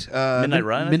 Midnight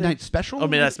Run, I Midnight think? Special. Oh,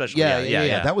 Midnight Special.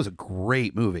 Yeah. That was a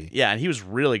great movie. Yeah, and he was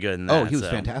really good in that. Oh, he was so-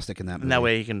 fantastic in that movie. And that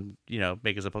way he can,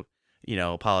 make his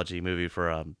apology movie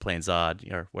for playing Zod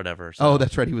or whatever. So. Oh,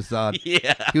 that's right. He was Zod.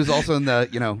 Yeah. He was also in the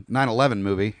 9/11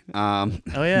 movie. Oh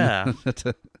yeah.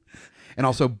 And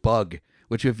also Bug,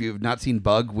 which if you've not seen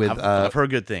Bug with I've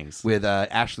heard good things. with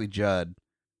Ashley Judd.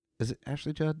 Is it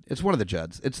Ashley Judd? It's one of the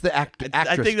Judds. It's the actress.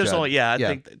 I think there's Judd. only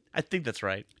I think that's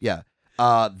right. Yeah.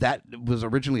 That was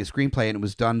originally a screenplay, and it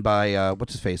was done by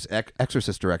what's his face,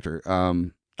 Exorcist director,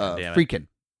 damn it. Friedkin.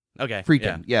 Okay.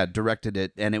 Friedkin, yeah, directed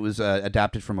it, and it was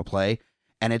adapted from a play,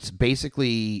 and it's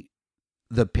basically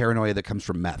the paranoia that comes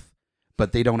from meth,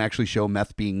 but they don't actually show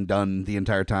meth being done the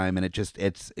entire time, and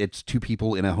it's two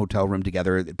people in a hotel room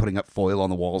together putting up foil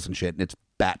on the walls and shit, and it's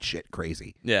batshit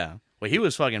crazy. Yeah. Well, he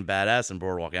was fucking badass in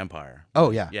Boardwalk Empire.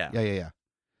 Oh yeah, Yeah. yeah.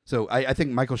 So I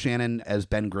think Michael Shannon as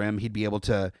Ben Grimm, he'd be able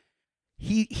to.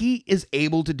 He is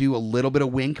able to do a little bit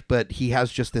of wink, but he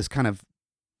has just this kind of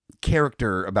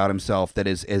character about himself that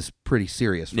is pretty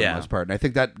serious for the most part, and I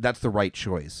think that's the right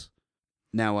choice.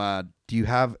 Now, do you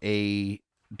have a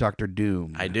Dr.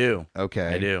 Doom? I do. Okay,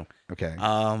 I do. Okay.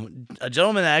 A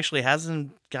gentleman that actually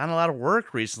hasn't gotten a lot of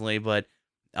work recently, but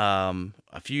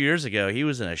a few years ago he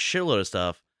was in a shitload of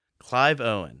stuff. Clive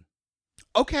Owen.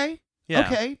 Okay. Yeah.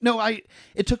 Okay. No,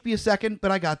 it took me a second,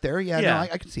 but I got there. Yeah. Yeah.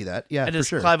 No, I can see that. Yeah, And for just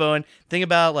sure. Clive Owen. Think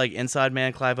about like Inside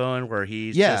Man Clive Owen, where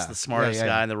he's just the smartest Yeah.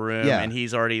 guy in the room, Yeah. and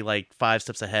he's already like 5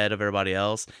 steps ahead of everybody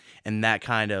else, and that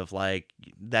kind of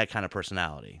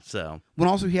personality. So When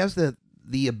also he has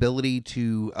the ability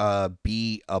to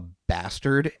be a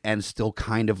bastard and still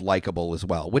kind of likable as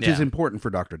well, which is Yeah. important for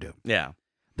Dr. Doom. yeah,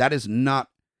 That is not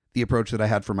the approach that I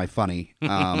had for my funny.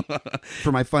 For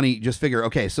my funny, just figure,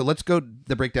 okay, so let's go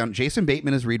the breakdown. Jason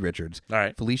Bateman as Reed Richards. all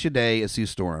right. Felicia Day as Sue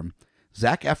Storm.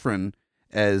 Zac Efron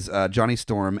as Johnny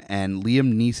Storm. And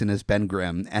Liam Neeson as Ben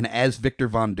Grimm. And as Victor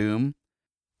Von Doom,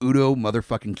 Udo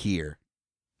motherfucking Kier.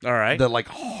 All right. The like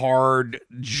hard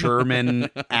German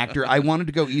actor. I wanted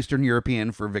to go Eastern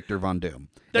European for Victor Von Doom.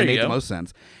 There it you made go. the most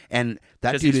sense. And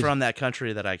that Because dude he's is from that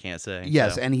country that I can't say.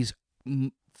 yes, so. and he's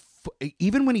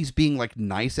even when he's being like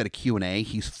nice at a Q&A,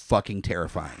 he's fucking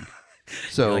terrifying.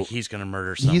 So You're like he's gonna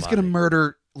murder somebody. he's gonna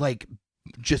murder like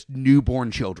just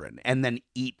newborn children and then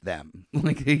eat them.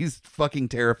 Like, he's fucking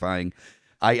terrifying.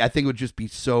 I think it would just be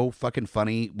so fucking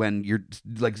funny when you're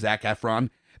like Zac Efron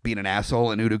being an asshole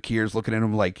and Udo Kier's looking at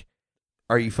him like,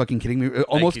 are you fucking kidding me?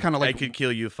 Almost kind of like I could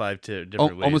kill you 5 different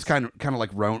ways. Almost kind of like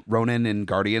Ronan in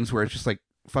Guardians, where it's just like,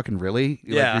 fucking really?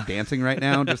 Yeah. Like, you're dancing right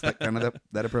now? Just that kind of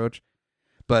that approach.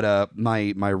 But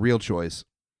my real choice,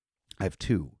 I have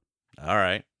two. All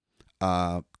right.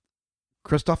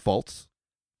 Christoph Waltz.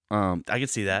 I can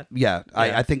see that. Yeah.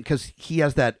 I think because he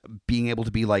has that being able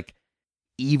to be like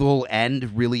evil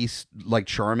and really like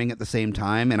charming at the same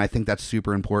time, and I think that's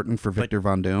super important for Victor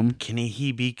Von Doom. Can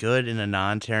he be good in a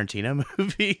non-Tarantino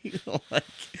movie?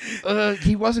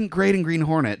 He wasn't great in Green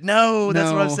Hornet. No,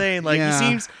 that's what I'm No, saying. Like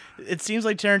yeah. it seems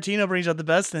like Tarantino brings out the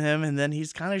best in him, and then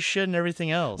he's kind of shit in everything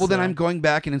else. Well, then so. I'm going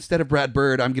back, and instead of Brad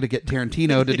Bird, I'm going to get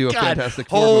Tarantino to do a God, Fantastic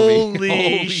Four movie.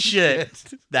 Holy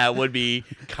shit. That would be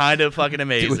kind of fucking Do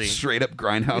amazing. it straight up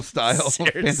Grindhouse style.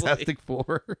 Seriously. Fantastic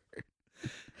Four.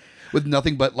 With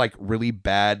nothing but like really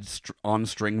bad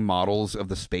on-string models of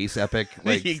the space epic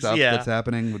like stuff Yeah. that's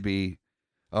happening would be,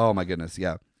 oh my goodness,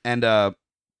 yeah. And the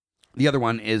other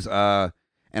one is and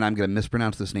I'm gonna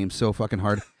mispronounce this name so fucking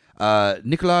hard.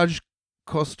 Nikolaj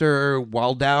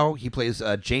Coster-Waldau. He plays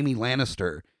Jaime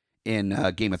Lannister in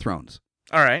Game of Thrones.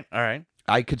 All right.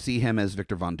 I could see him as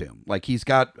Victor Von Doom. Like, he's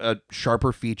got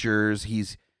sharper features.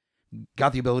 He's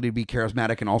got the ability to be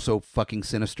charismatic and also fucking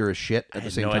sinister as shit at the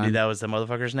same no time. idea that was the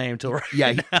motherfucker's name till right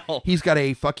Yeah, now. He's got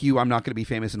a "fuck you, I'm not going to be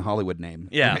famous in Hollywood" name.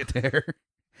 Yeah. right there.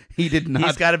 He did not.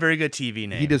 He's got a very good TV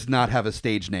name. He does not have a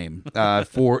stage name.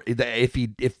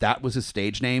 If that was his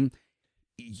stage name,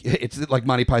 it's like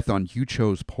Monty Python. You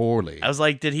chose poorly. I was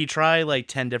like, did he try like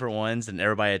 10 different ones and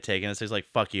everybody had taken it? So he's like,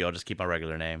 fuck you, I'll just keep my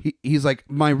regular name. He's like,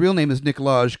 my real name is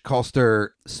Nikolaj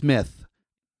Coster Smith.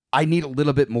 I need a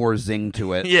little bit more zing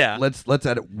to it. Yeah. Let's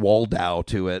add Waldau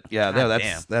to it. Yeah, God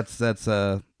that's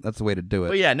the way to do it.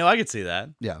 But yeah, no, I could see that.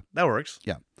 Yeah. That works.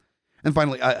 Yeah. And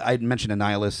finally, I mentioned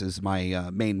Annihilus as my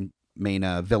main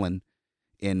villain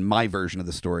in my version of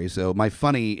the story. So my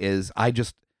funny is I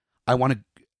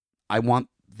want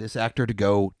this actor to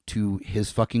go to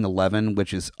his fucking 11,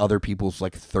 which is other people's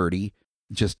like 30.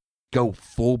 Just go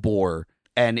full bore.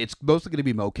 And it's mostly going to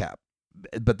be mocap.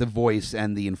 But the voice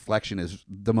and the inflection is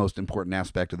the most important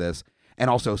aspect of this. And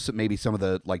also maybe some of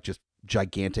the like just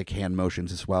gigantic hand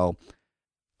motions as well.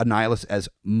 Annihilus as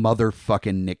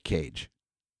motherfucking Nick Cage.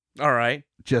 All right.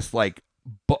 Just like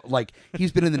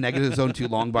he's been in the negative zone too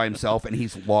long by himself, and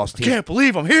he's lost his Can't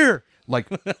believe I'm here. like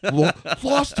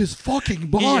lost his fucking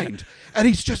mind, and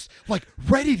he's just like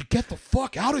ready to get the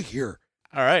fuck out of here.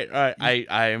 All right.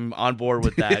 I'm on board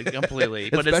with that completely.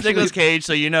 But it's Especially- Nicolas Cage,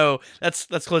 so you know that's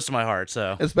close to my heart.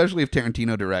 So Especially if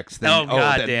Tarantino directs. Then, Oh, then,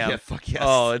 goddamn. yeah, fuck yes.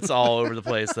 oh, it's all over the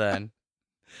place then.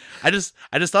 I just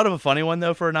thought of a funny one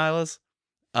though for Annihilus.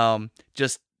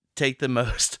 Just take the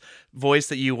most voice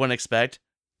that you wouldn't expect,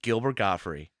 Gilbert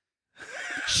Gottfried.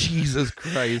 Jesus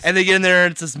Christ. And they get in there,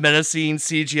 and it's this menacing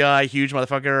CGI huge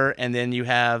motherfucker, and then you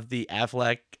have the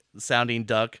Affleck sounding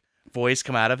duck voice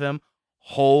come out of him.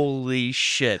 Holy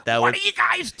shit! What are you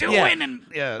guys doing? Yeah. And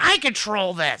yeah. I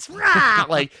control this. Rah!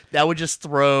 Like that would just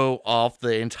throw off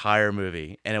the entire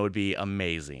movie, and it would be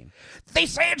amazing. They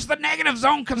say it's the negative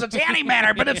zone because it's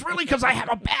antimatter, but it's really because I have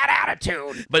a bad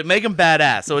attitude. But make him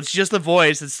badass. So it's just the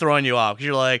voice that's throwing you off. Because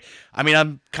you're like, I mean,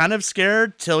 I'm kind of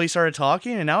scared till he started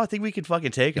talking, and now I think we could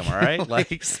fucking take him. All right, like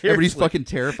seriously. Everybody's fucking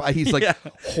terrified. He's like Yeah.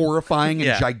 horrifying and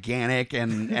Yeah. gigantic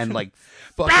and like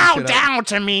fucking Bow shit up. down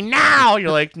to me now.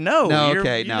 You're like, no, No, you're,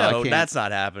 okay, you no, I know, can't. that's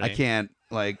not happening. I can't.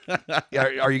 Like,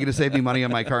 are you going to save me money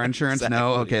on my car insurance?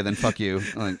 No? Okay, then fuck you.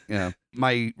 Like, yeah.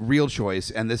 My real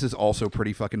choice, and this is also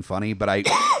pretty fucking funny, but I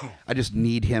just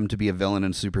need him to be a villain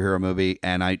in a superhero movie,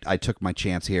 and I took my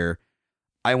chance here.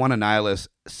 I want Annihilus,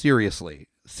 seriously,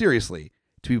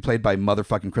 to be played by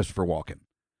motherfucking Christopher Walken.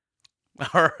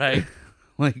 All right,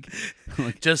 Like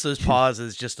just those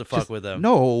pauses, just to fuck with them.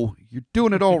 no, you're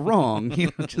doing it all wrong. You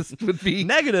know, just would be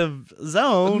Negative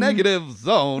zone. negative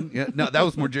zone. Yeah, no, that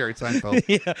was more Jerry Seinfeld.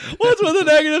 Yeah. What's with the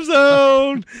negative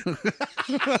zone?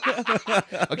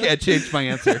 Okay, I changed my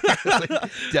answer. Like,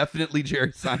 definitely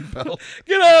Jerry Seinfeld.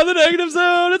 Get out of the negative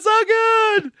zone. It's not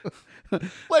good.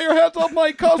 Lay your hands off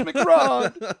my cosmic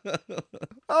rod.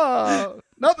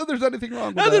 Not that there's anything wrong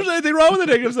with Not that. there's anything wrong with the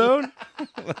negative zone.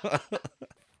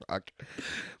 Fuck.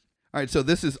 All right, so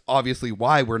this is obviously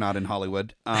why we're not in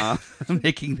Hollywood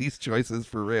making these choices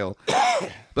for real.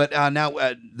 But now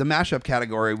the mashup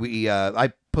category,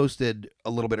 I posted a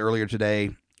little bit earlier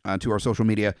today to our social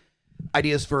media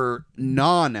ideas for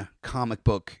non-comic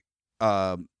book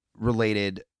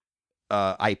related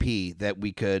IP that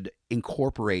we could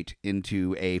incorporate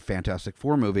into a Fantastic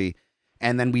Four movie,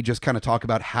 and then we just kind of talk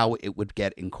about how it would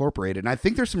get incorporated. And I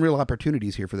think there's some real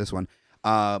opportunities here for this one.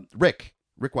 Rick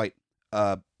White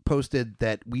posted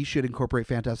that we should incorporate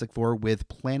Fantastic Four with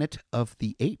Planet of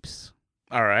the Apes.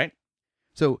 All right.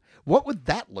 So what would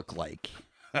that look like?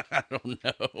 I don't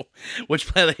know. Which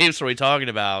Planet of the Apes are we talking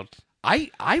about?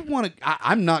 I'm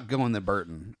not going the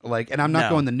Burton, and I'm not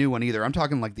going the new one either. I'm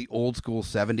talking like the old school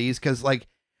 70s, because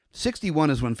 61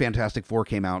 is when Fantastic Four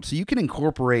came out, so you can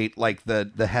incorporate like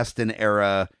the Heston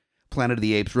era Planet of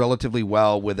the Apes relatively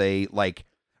well with a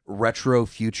retro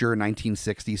future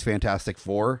 1960s Fantastic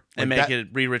Four, and make it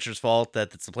Reed Richards' fault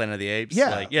that it's the Planet of the Apes.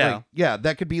 Yeah,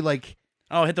 that could be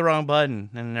oh, hit the wrong button,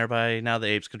 and everybody now the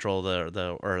apes control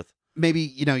the Earth. Maybe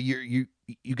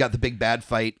you got the big bad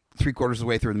fight 3/4 of the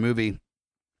way through the movie,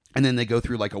 and then they go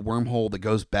through like a wormhole that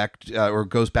goes back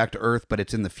to Earth, but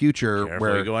it's in the future. Careful,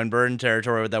 where you go in Burton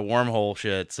territory with that wormhole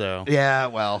shit. So yeah,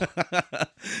 well,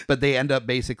 but they end up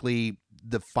basically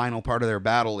the final part of their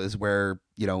battle is where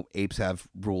apes have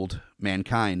ruled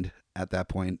mankind. At that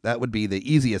point, that would be the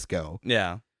easiest go.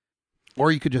 Yeah.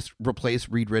 Or you could just replace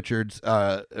Reed Richards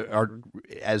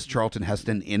as Charlton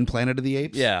Heston in Planet of the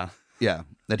Apes. Yeah. Yeah,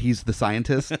 that he's the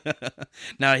scientist.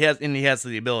 Now he has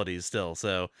the abilities still.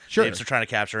 So sure. The apes are trying to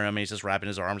capture him, and he's just wrapping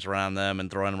his arms around them and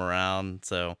throwing them around.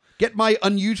 So get my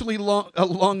unusually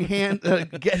long hand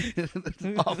get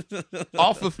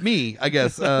off of me, I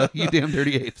guess. You damn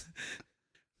dirty apes.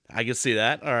 I can see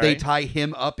that. All right. They tie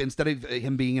him up instead of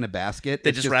him being in a basket.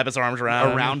 They just wrap his arms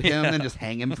around him and just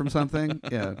hang him from something.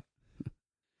 Yeah.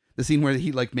 The scene where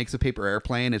he makes a paper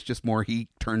airplane, it's just more he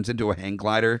turns into a hang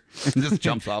glider and just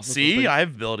jumps off. See, I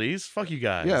have abilities. Fuck you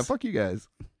guys. Yeah, fuck you guys.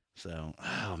 So,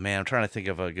 oh man, I'm trying to think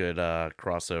of a good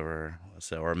crossover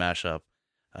or a mashup.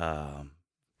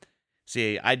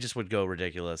 See, I just would go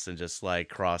ridiculous and just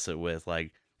cross it with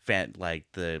Fast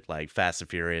and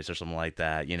Furious or something like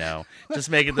that. Just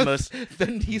make it the most.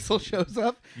 Vin Diesel shows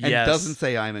up and doesn't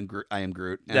say I am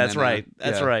Groot. That's right.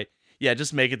 That's right. Yeah,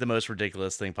 just make it the most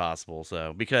ridiculous thing possible.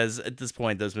 So, because at this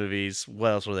point, those movies,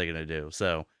 what else were they going to do?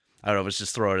 So, I don't know. Let's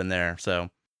just throw it in there. So,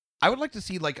 I would like to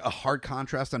see a hard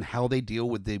contrast on how they deal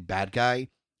with the bad guy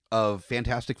of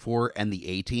Fantastic Four and the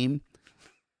A-Team,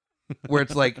 where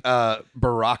it's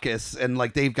Baracus and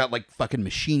they've got fucking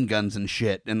machine guns and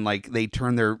shit, and they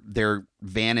turn their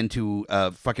van into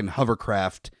a fucking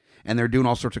hovercraft, and they're doing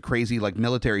all sorts of crazy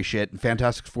military shit. And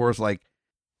Fantastic Four is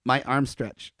my arm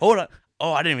stretch. Hold on.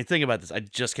 Oh, I didn't even think about this. I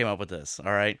just came up with this.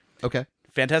 All right. Okay.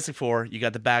 Fantastic Four, you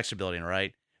got the Baxter Building,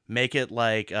 right? Make it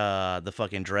like the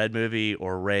fucking Dread movie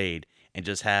or Raid, and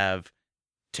just have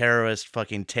terrorists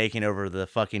fucking taking over the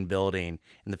fucking building,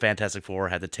 and the Fantastic Four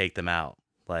had to take them out.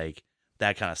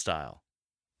 That kind of style.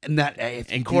 And that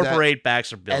incorporate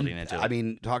Baxter Building into it. I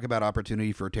mean, talk about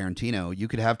opportunity for Tarantino. You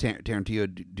could have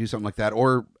Tarantino do something like that,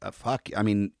 or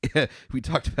we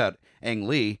talked about Ang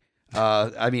Lee.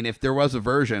 If there was a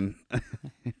version.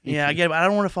 Yeah, again, but I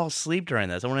don't want to fall asleep during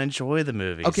this. I want to enjoy the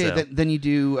movie. Okay, so. then you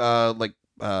do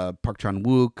Park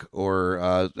Chan-wook or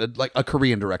a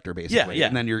Korean director, basically. Yeah.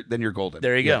 And then you're golden.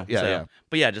 There you go. Yeah.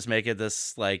 But yeah, just make it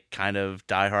this kind of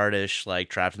Die Hard-ish,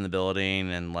 trapped in the building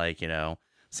and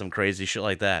some crazy shit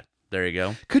like that. There you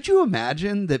go. Could you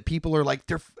imagine that people are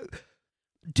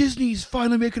Disney's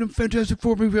finally making a Fantastic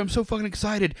Four movie. I'm so fucking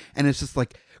excited. And it's just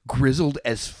grizzled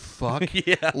as fuck.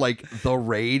 Yeah. The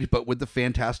Raid, but with the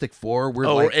Fantastic Four.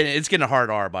 And it's getting a hard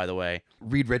R, by the way.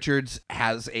 Reed Richards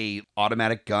has a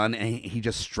automatic gun, and he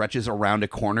just stretches around a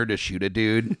corner to shoot a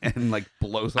dude and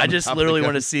blows on I just top literally of the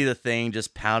want gun. to see the thing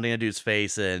just pounding a dude's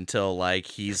face until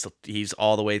he's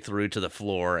all the way through to the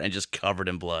floor and just covered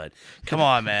in blood. Come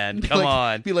on, man. Come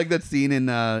on. Be like that scene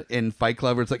in Fight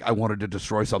Club where it's I wanted to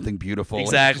destroy something beautiful.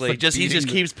 Exactly. He just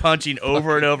keeps punching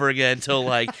over and over again until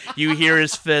you hear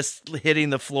his fist hitting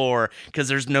the floor because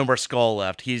there's no more skull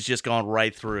left. He's just gone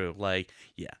right through.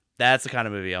 Yeah, that's the kind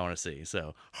of movie I want to see.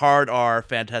 So hard R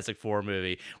Fantastic Four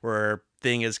movie where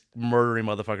Thing is murdering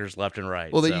motherfuckers left and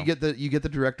right. Well, then you get the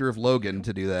director of Logan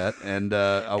to do that, and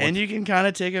you can kind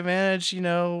of take advantage,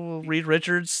 Reed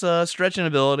Richards' stretching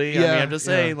ability. Yeah, I'm just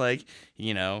saying,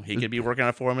 he could be working on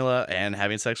a formula and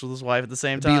having sex with his wife at the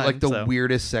same time. Be the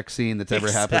weirdest sex scene that's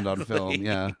ever happened on film.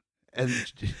 Yeah. And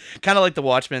kind of like the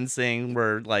Watchmen thing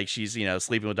where she's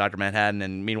sleeping with Dr. Manhattan,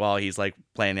 and meanwhile he's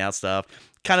planning out stuff.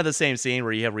 Kind of the same scene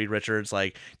where you have Reed Richards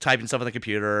typing stuff on the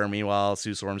computer, and meanwhile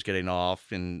Sue Storm's getting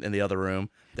off in the other room.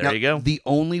 There you go. The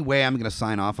only way I'm going to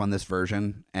sign off on this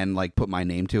version and put my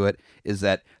name to it is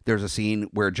that there's a scene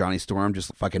where Johnny Storm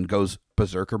just fucking goes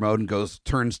berserker mode and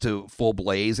turns to full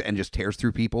blaze and just tears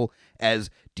through people as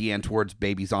Deanne Ward's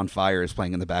Baby's on Fire is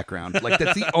playing in the background. Like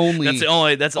that's the only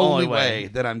that's the only way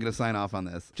that I'm gonna sign off on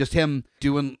this. Just him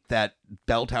doing that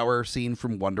bell tower scene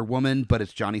from Wonder Woman, but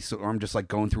it's Johnny Storm just like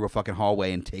going through a fucking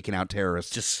hallway and taking out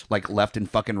terrorists, just like left and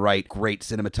fucking right. Great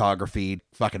cinematography,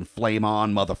 fucking flame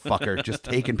on, motherfucker, just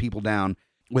taking people down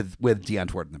with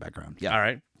Deanne Ward in the background. Yeah, all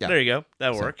right, yeah. There you go,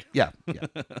 that'll work. Yeah.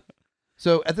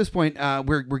 So at this point,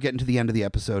 we're getting to the end of the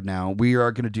episode now. We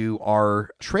are going to do our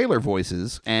trailer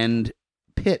voices and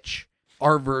pitch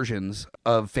our versions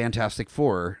of Fantastic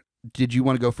Four. Did you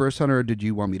want to go first, Hunter, or did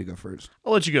you want me to go first?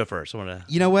 I'll let you go first. I want to.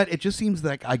 You know what? It just seems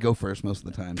like I go first most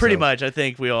of the time. Pretty much. I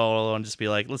think we all want to just be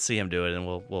like, let's see him do it, and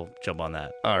we'll jump on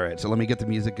that. All right. So let me get the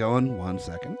music going. 1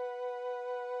 second.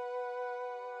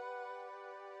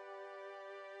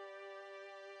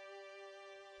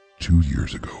 Two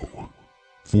years ago,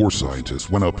 4 scientists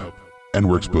went up and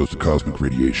were exposed to cosmic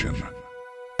radiation,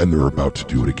 and they're about to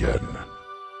do it again.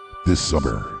 This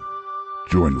summer,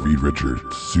 join Reed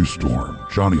Richards, Sue Storm,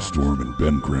 Johnny Storm, and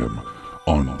Ben Grimm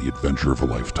on the adventure of a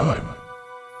lifetime.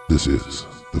 This is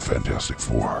the Fantastic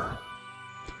Four.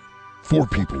 4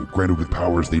 people granted with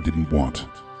powers they didn't want,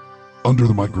 under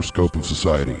the microscope of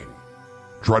society,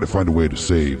 try to find a way to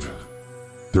save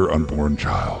their unborn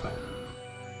child.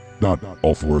 Not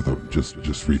all 4 of them,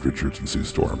 just Reed Richards and Sue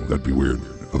Storm. That'd be weird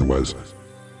otherwise.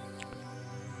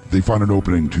 They find an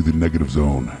opening to the negative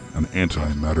zone, an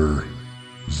antimatter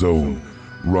zone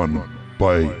run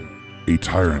by a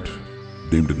tyrant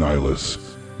named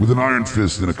Annihilus. With an iron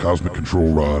fist and a cosmic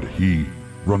control rod, he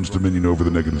runs dominion over the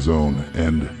negative zone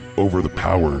and over the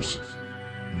powers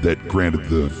that granted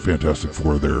the Fantastic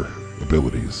Four their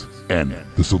abilities and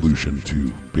the solution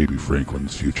to baby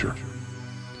Franklin's future.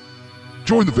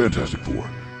 Join the Fantastic Four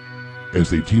as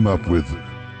they team up with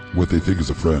what they think is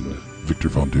a friend, Victor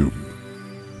Von Doom,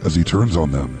 as he turns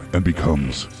on them and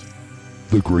becomes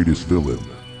the greatest villain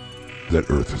that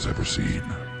Earth has ever seen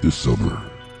this summer.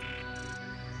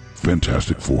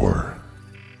 Fantastic Four,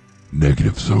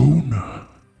 Negative Zone.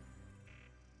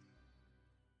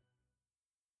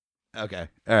 Okay.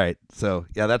 All right. So,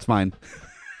 yeah, that's mine.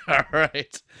 All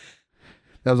right.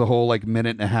 That was a whole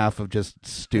minute and a half of just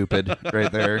stupid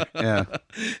right there. Yeah.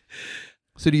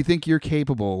 So do you think you're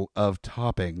capable of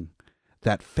topping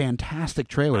that fantastic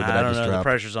trailer that I don't just know. dropped? The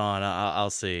pressure's on. I'll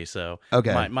see. So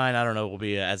okay. Mine, I don't know, will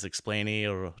be as explainy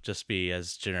or just be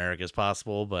as generic as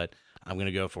possible, but I'm going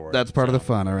to go for it. That's part of the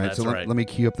fun. All right. So right. let me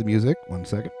cue up the music. 1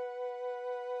 second.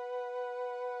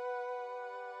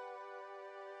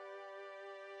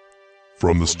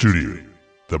 From the studio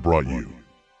that brought you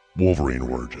Wolverine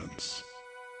Origins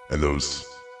and those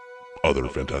other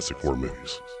Fantastic Four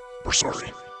movies, we're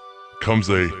sorry, comes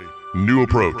a new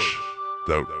approach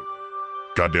that,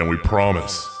 goddamn, we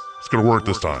promise it's gonna work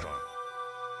this time.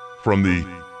 From the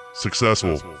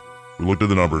successful, we looked at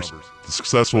the numbers, the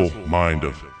successful mind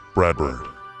of Brad Bird.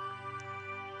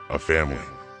 A family,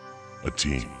 a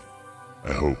team,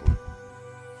 a hope.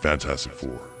 Fantastic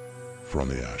Four, from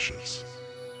the ashes.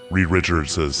 Reed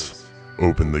Richards has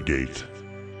opened the gate,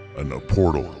 a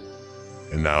portal,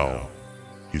 and now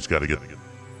he's got to get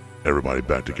everybody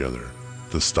back together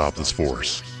to stop this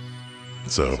force.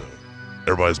 So,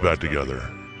 everybody's back together.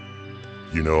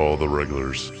 You know all the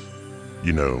regulars.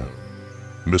 You know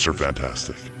Mr.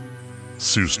 Fantastic,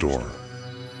 Sue Storm,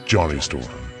 Johnny Storm,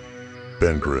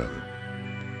 Ben Grimm.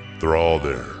 They're all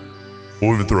there.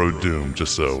 We'll even throw Doom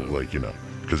just so,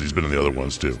 because he's been in the other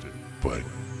ones too. But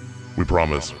we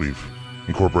promise we've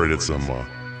incorporated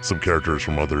some characters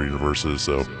from other universes,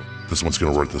 so this one's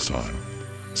gonna work this time.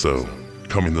 So,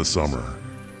 coming this summer,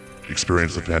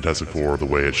 experience the Fantastic Four the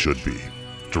way it should be,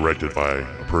 directed by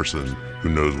a person who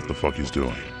knows what the fuck he's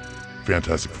doing.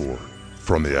 Fantastic Four,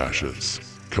 from the ashes,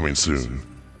 coming soon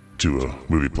to a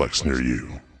movieplex near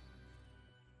you.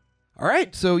 All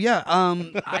right, so yeah,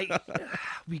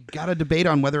 we got a debate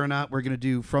on whether or not we're going to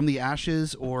do From the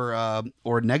Ashes or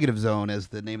Negative Zone as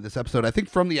the name of this episode. I think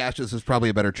From the Ashes is probably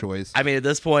a better choice. I mean, at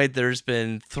this point, there's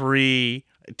been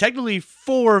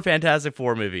 4 Fantastic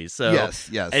Four movies. So yes.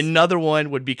 Another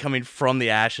one would be coming from the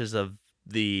ashes of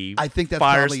the I think that's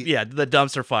fires. probably, the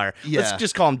dumpster fire. Yeah. Let's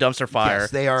just call them dumpster fire.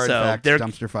 Yes, they are in fact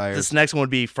dumpster fires. This next one would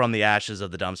be from the ashes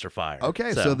of the dumpster fire.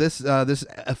 Okay, so this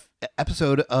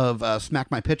episode of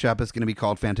Smack My Pitch Up is going to be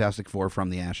called Fantastic Four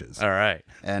from the Ashes. All right.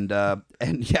 And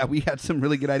yeah, we had some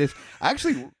really good ideas. I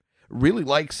actually really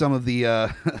like some of the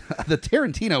the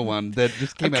Tarantino one that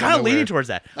just came I'm out of kind of nowhere. leaning towards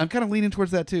that. I'm kind of leaning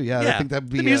towards that too. Yeah, I think that'd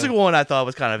be the musical one. I thought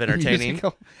was kind of entertaining.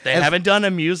 musical. They As- haven't done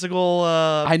a musical.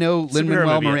 I know superhero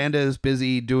Lin-Manuel movie yet. Miranda is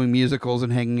busy doing musicals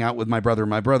and hanging out with my brother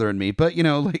and me. But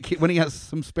like when he has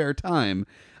some spare time,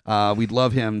 we'd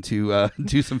love him to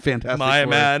do some fantastic. My Four.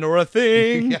 man or a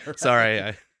thing. Yeah, right.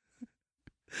 Sorry.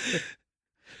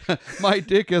 My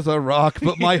dick is a rock,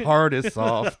 but my heart is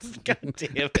soft. God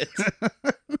damn it.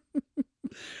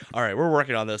 All right, we're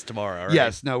working on this tomorrow. Right?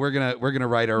 Yes, no, we're gonna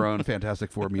write our own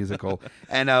Fantastic Four musical,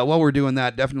 and while we're doing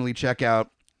that, definitely check out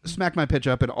Smack My Pitch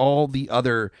Up and all the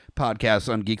other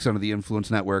podcasts on Geeks Under the Influence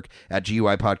Network at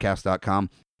GUIPodcast.com.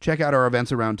 Check out our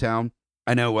events around town.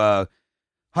 I know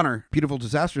Hunter, Beautiful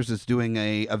Disasters, is doing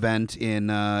a event in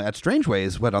at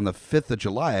Strangeways, on the 5th of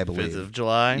July, I believe. 5th of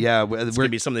July. Yeah, It's going to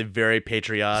be something very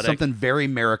patriotic. something very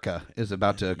America is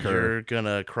about to occur. You're going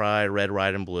to cry red,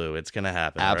 white, and blue. It's going to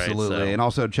happen. Absolutely. Right? So, And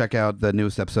also check out the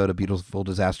newest episode of Beautiful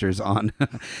Disasters on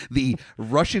the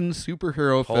Russian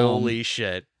superhero film. holy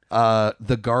shit.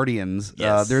 The Guardians.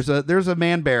 Yes. There's a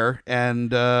man bear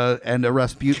and a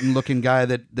Rasputin looking guy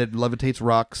that levitates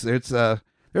rocks.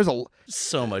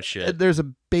 So much shit. There's a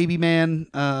baby man.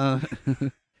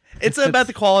 It's about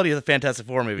the quality of the Fantastic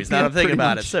Four movies. Now Yeah, I'm thinking pretty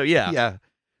about much. it. So, yeah. Yeah.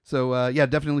 So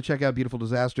definitely check out Beautiful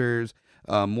Disasters.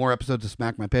 More episodes of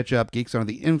Smack My Pitch Up, Geeks Under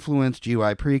the Influence,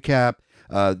 GUI Precap,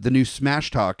 the new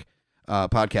Smash Talk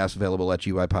podcast available at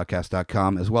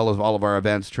GUIPodcast.com, as well as all of our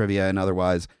events, trivia, and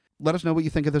otherwise. Let us know what you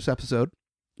think of this episode.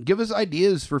 Give us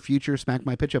ideas for future Smack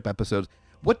My Pitch Up episodes.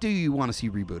 What do you want to see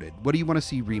rebooted? What do you want to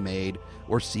see remade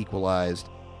or sequelized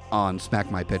on Smack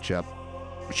My Pitch Up?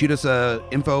 Shoot us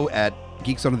info at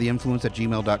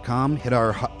geeksundertheinfluence@gmail.com. Hit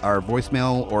our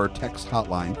voicemail or text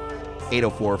hotline,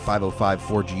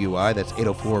 804-505-4GUI. That's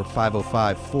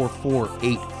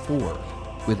 804-505-4484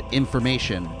 with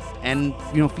information and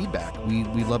feedback. We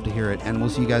love to hear it. And we'll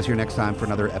see you guys here next time for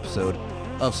another episode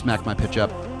of Smack My Pitch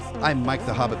Up. I'm Mike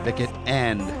the Hobbit Bickett,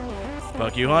 and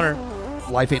Fuck you, Hunter.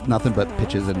 life ain't nothing but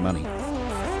pitches and money.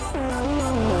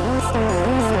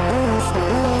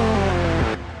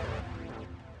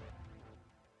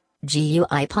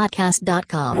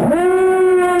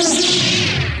 GUIPodcast.com.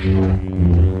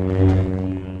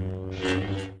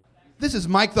 This is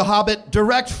Mike the Hobbit,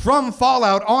 direct from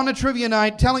Fallout on a trivia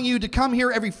night, telling you to come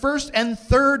here every first and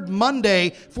third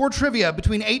Monday for trivia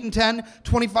between 8 and 10,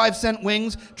 25-cent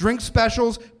wings, drink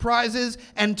specials, prizes,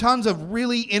 and tons of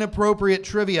really inappropriate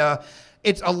trivia.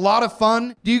 It's a lot of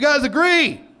fun. Do you guys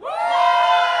agree?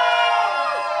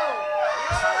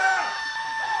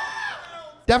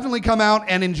 Definitely come out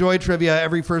and enjoy trivia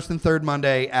every first and third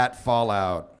Monday at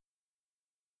Fallout.